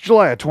 It's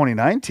July of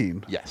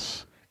 2019.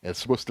 Yes. And it's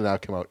supposed to now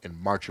come out in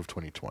March of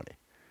 2020.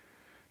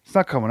 It's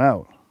not coming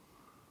out.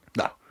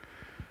 No.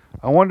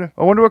 I wonder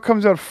what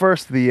comes out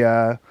first.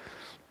 The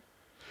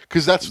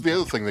Because that's the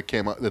other thing that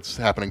came out that's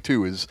happening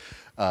too is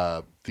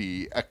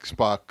the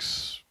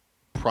Xbox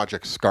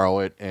Project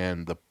Scarlet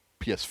and the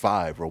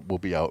PS5 will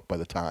be out by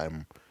the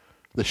time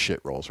this shit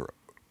rolls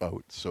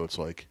out. So it's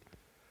like,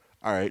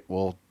 all right,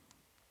 well,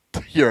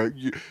 you're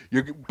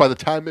by the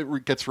time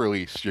it gets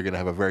released, you're gonna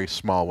have a very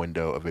small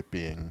window of it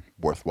being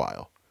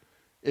worthwhile,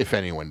 if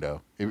any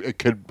window. It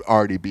could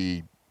already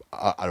be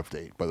out of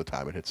date by the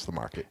time it hits the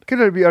market. could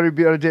already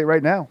be out of date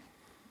right now.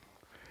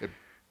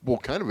 Well,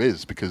 kind of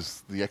is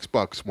because the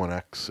Xbox One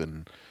X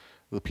and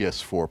the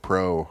PS4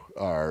 Pro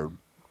are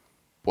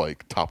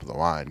like top of the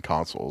line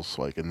consoles,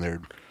 like, and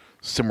they're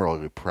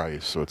similarly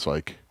priced. So it's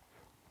like,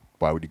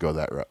 why would you go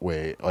that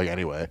way? Like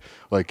anyway,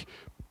 like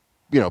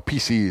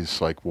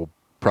PCs like will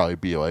probably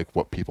be like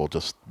what people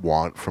just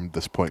want from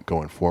this point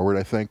going forward.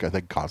 I think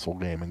console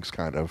gaming's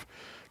kind of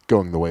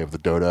going the way of the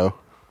dodo.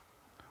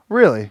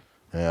 Really?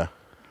 Yeah.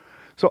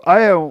 So I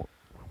have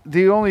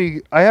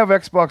I have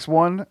Xbox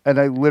One, and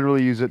I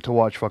literally use it to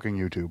watch fucking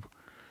YouTube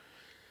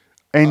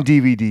and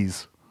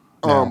DVDs.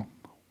 now.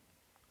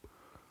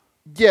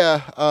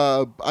 Yeah,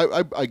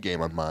 I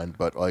game on mine,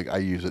 but like I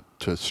use it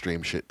to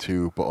stream shit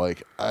too. But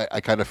like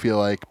I kind of feel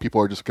like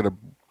people are just gonna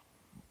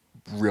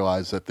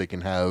realize that they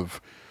can have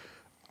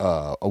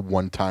a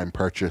one-time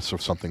purchase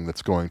of something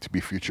that's going to be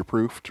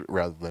future-proofed,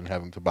 rather than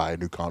having to buy a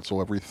new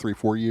console every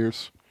 3-4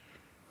 years,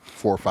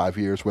 4 or 5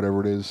 years, whatever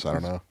it is. I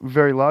don't know.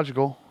 Very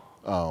logical.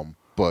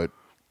 But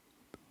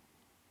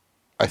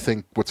I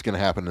think what's going to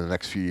happen in the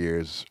next few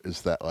years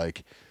is that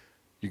like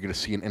you're going to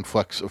see an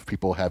influx of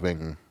people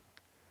having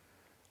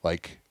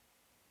like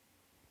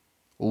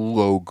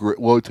low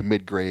to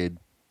mid grade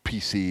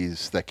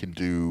PCs that can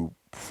do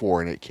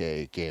 4 and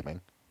 8K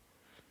gaming,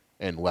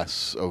 and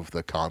less of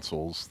the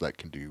consoles that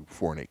can do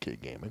 4 and 8K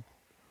gaming.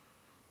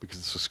 Because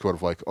it's just sort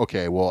of like,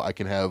 okay, well, I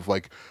can have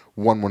like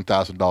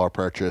 $1,000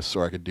 purchase,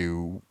 or I could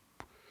do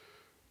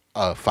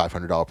a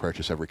 $500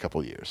 purchase every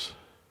couple of years.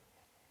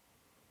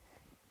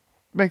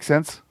 Makes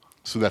sense.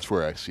 So that's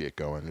where I see it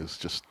going. Is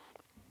just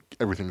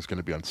everything's going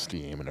to be on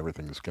Steam, and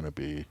everything's going to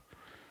be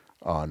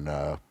on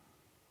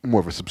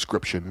more of a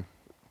subscription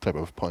type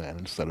of plan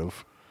instead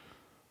of,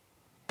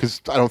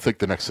 because I don't think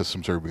the next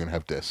systems are going to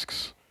have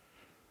discs.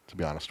 To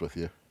be honest with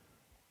you,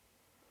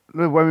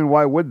 I mean,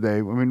 why would they?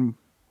 I mean,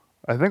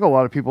 I think a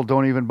lot of people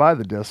don't even buy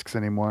the discs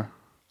anymore.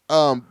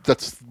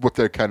 that's what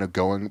they're kind of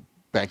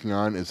banking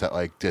on, is that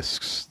like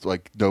discs,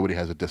 like nobody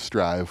has a disc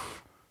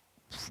drive,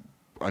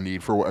 a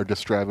need for a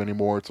disc drive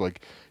anymore. It's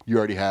like you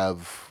already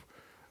have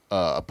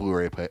a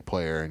Blu-ray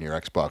player in your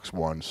Xbox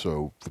One,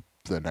 so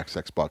the next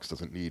Xbox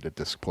doesn't need a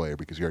disc player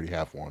because you already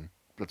have one.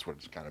 That's what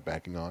it's kind of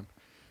banking on.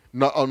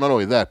 Not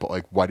only that, but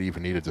like, why do you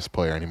even need a disc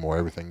player anymore?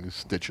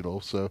 Everything's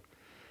digital, so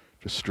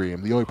just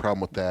stream. The only problem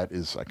with that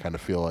is I kind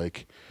of feel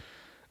like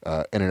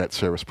internet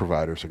service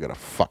providers are gonna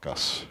fuck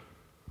us.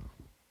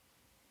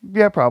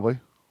 Yeah, probably.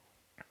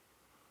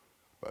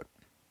 But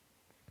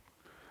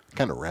I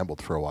kind of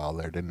rambled for a while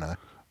there, didn't I?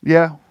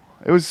 Yeah,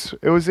 it was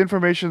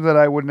information that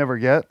I would never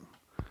get.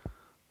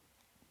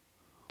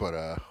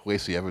 But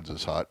Lacey Evans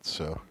is hot,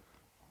 so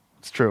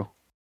It's true.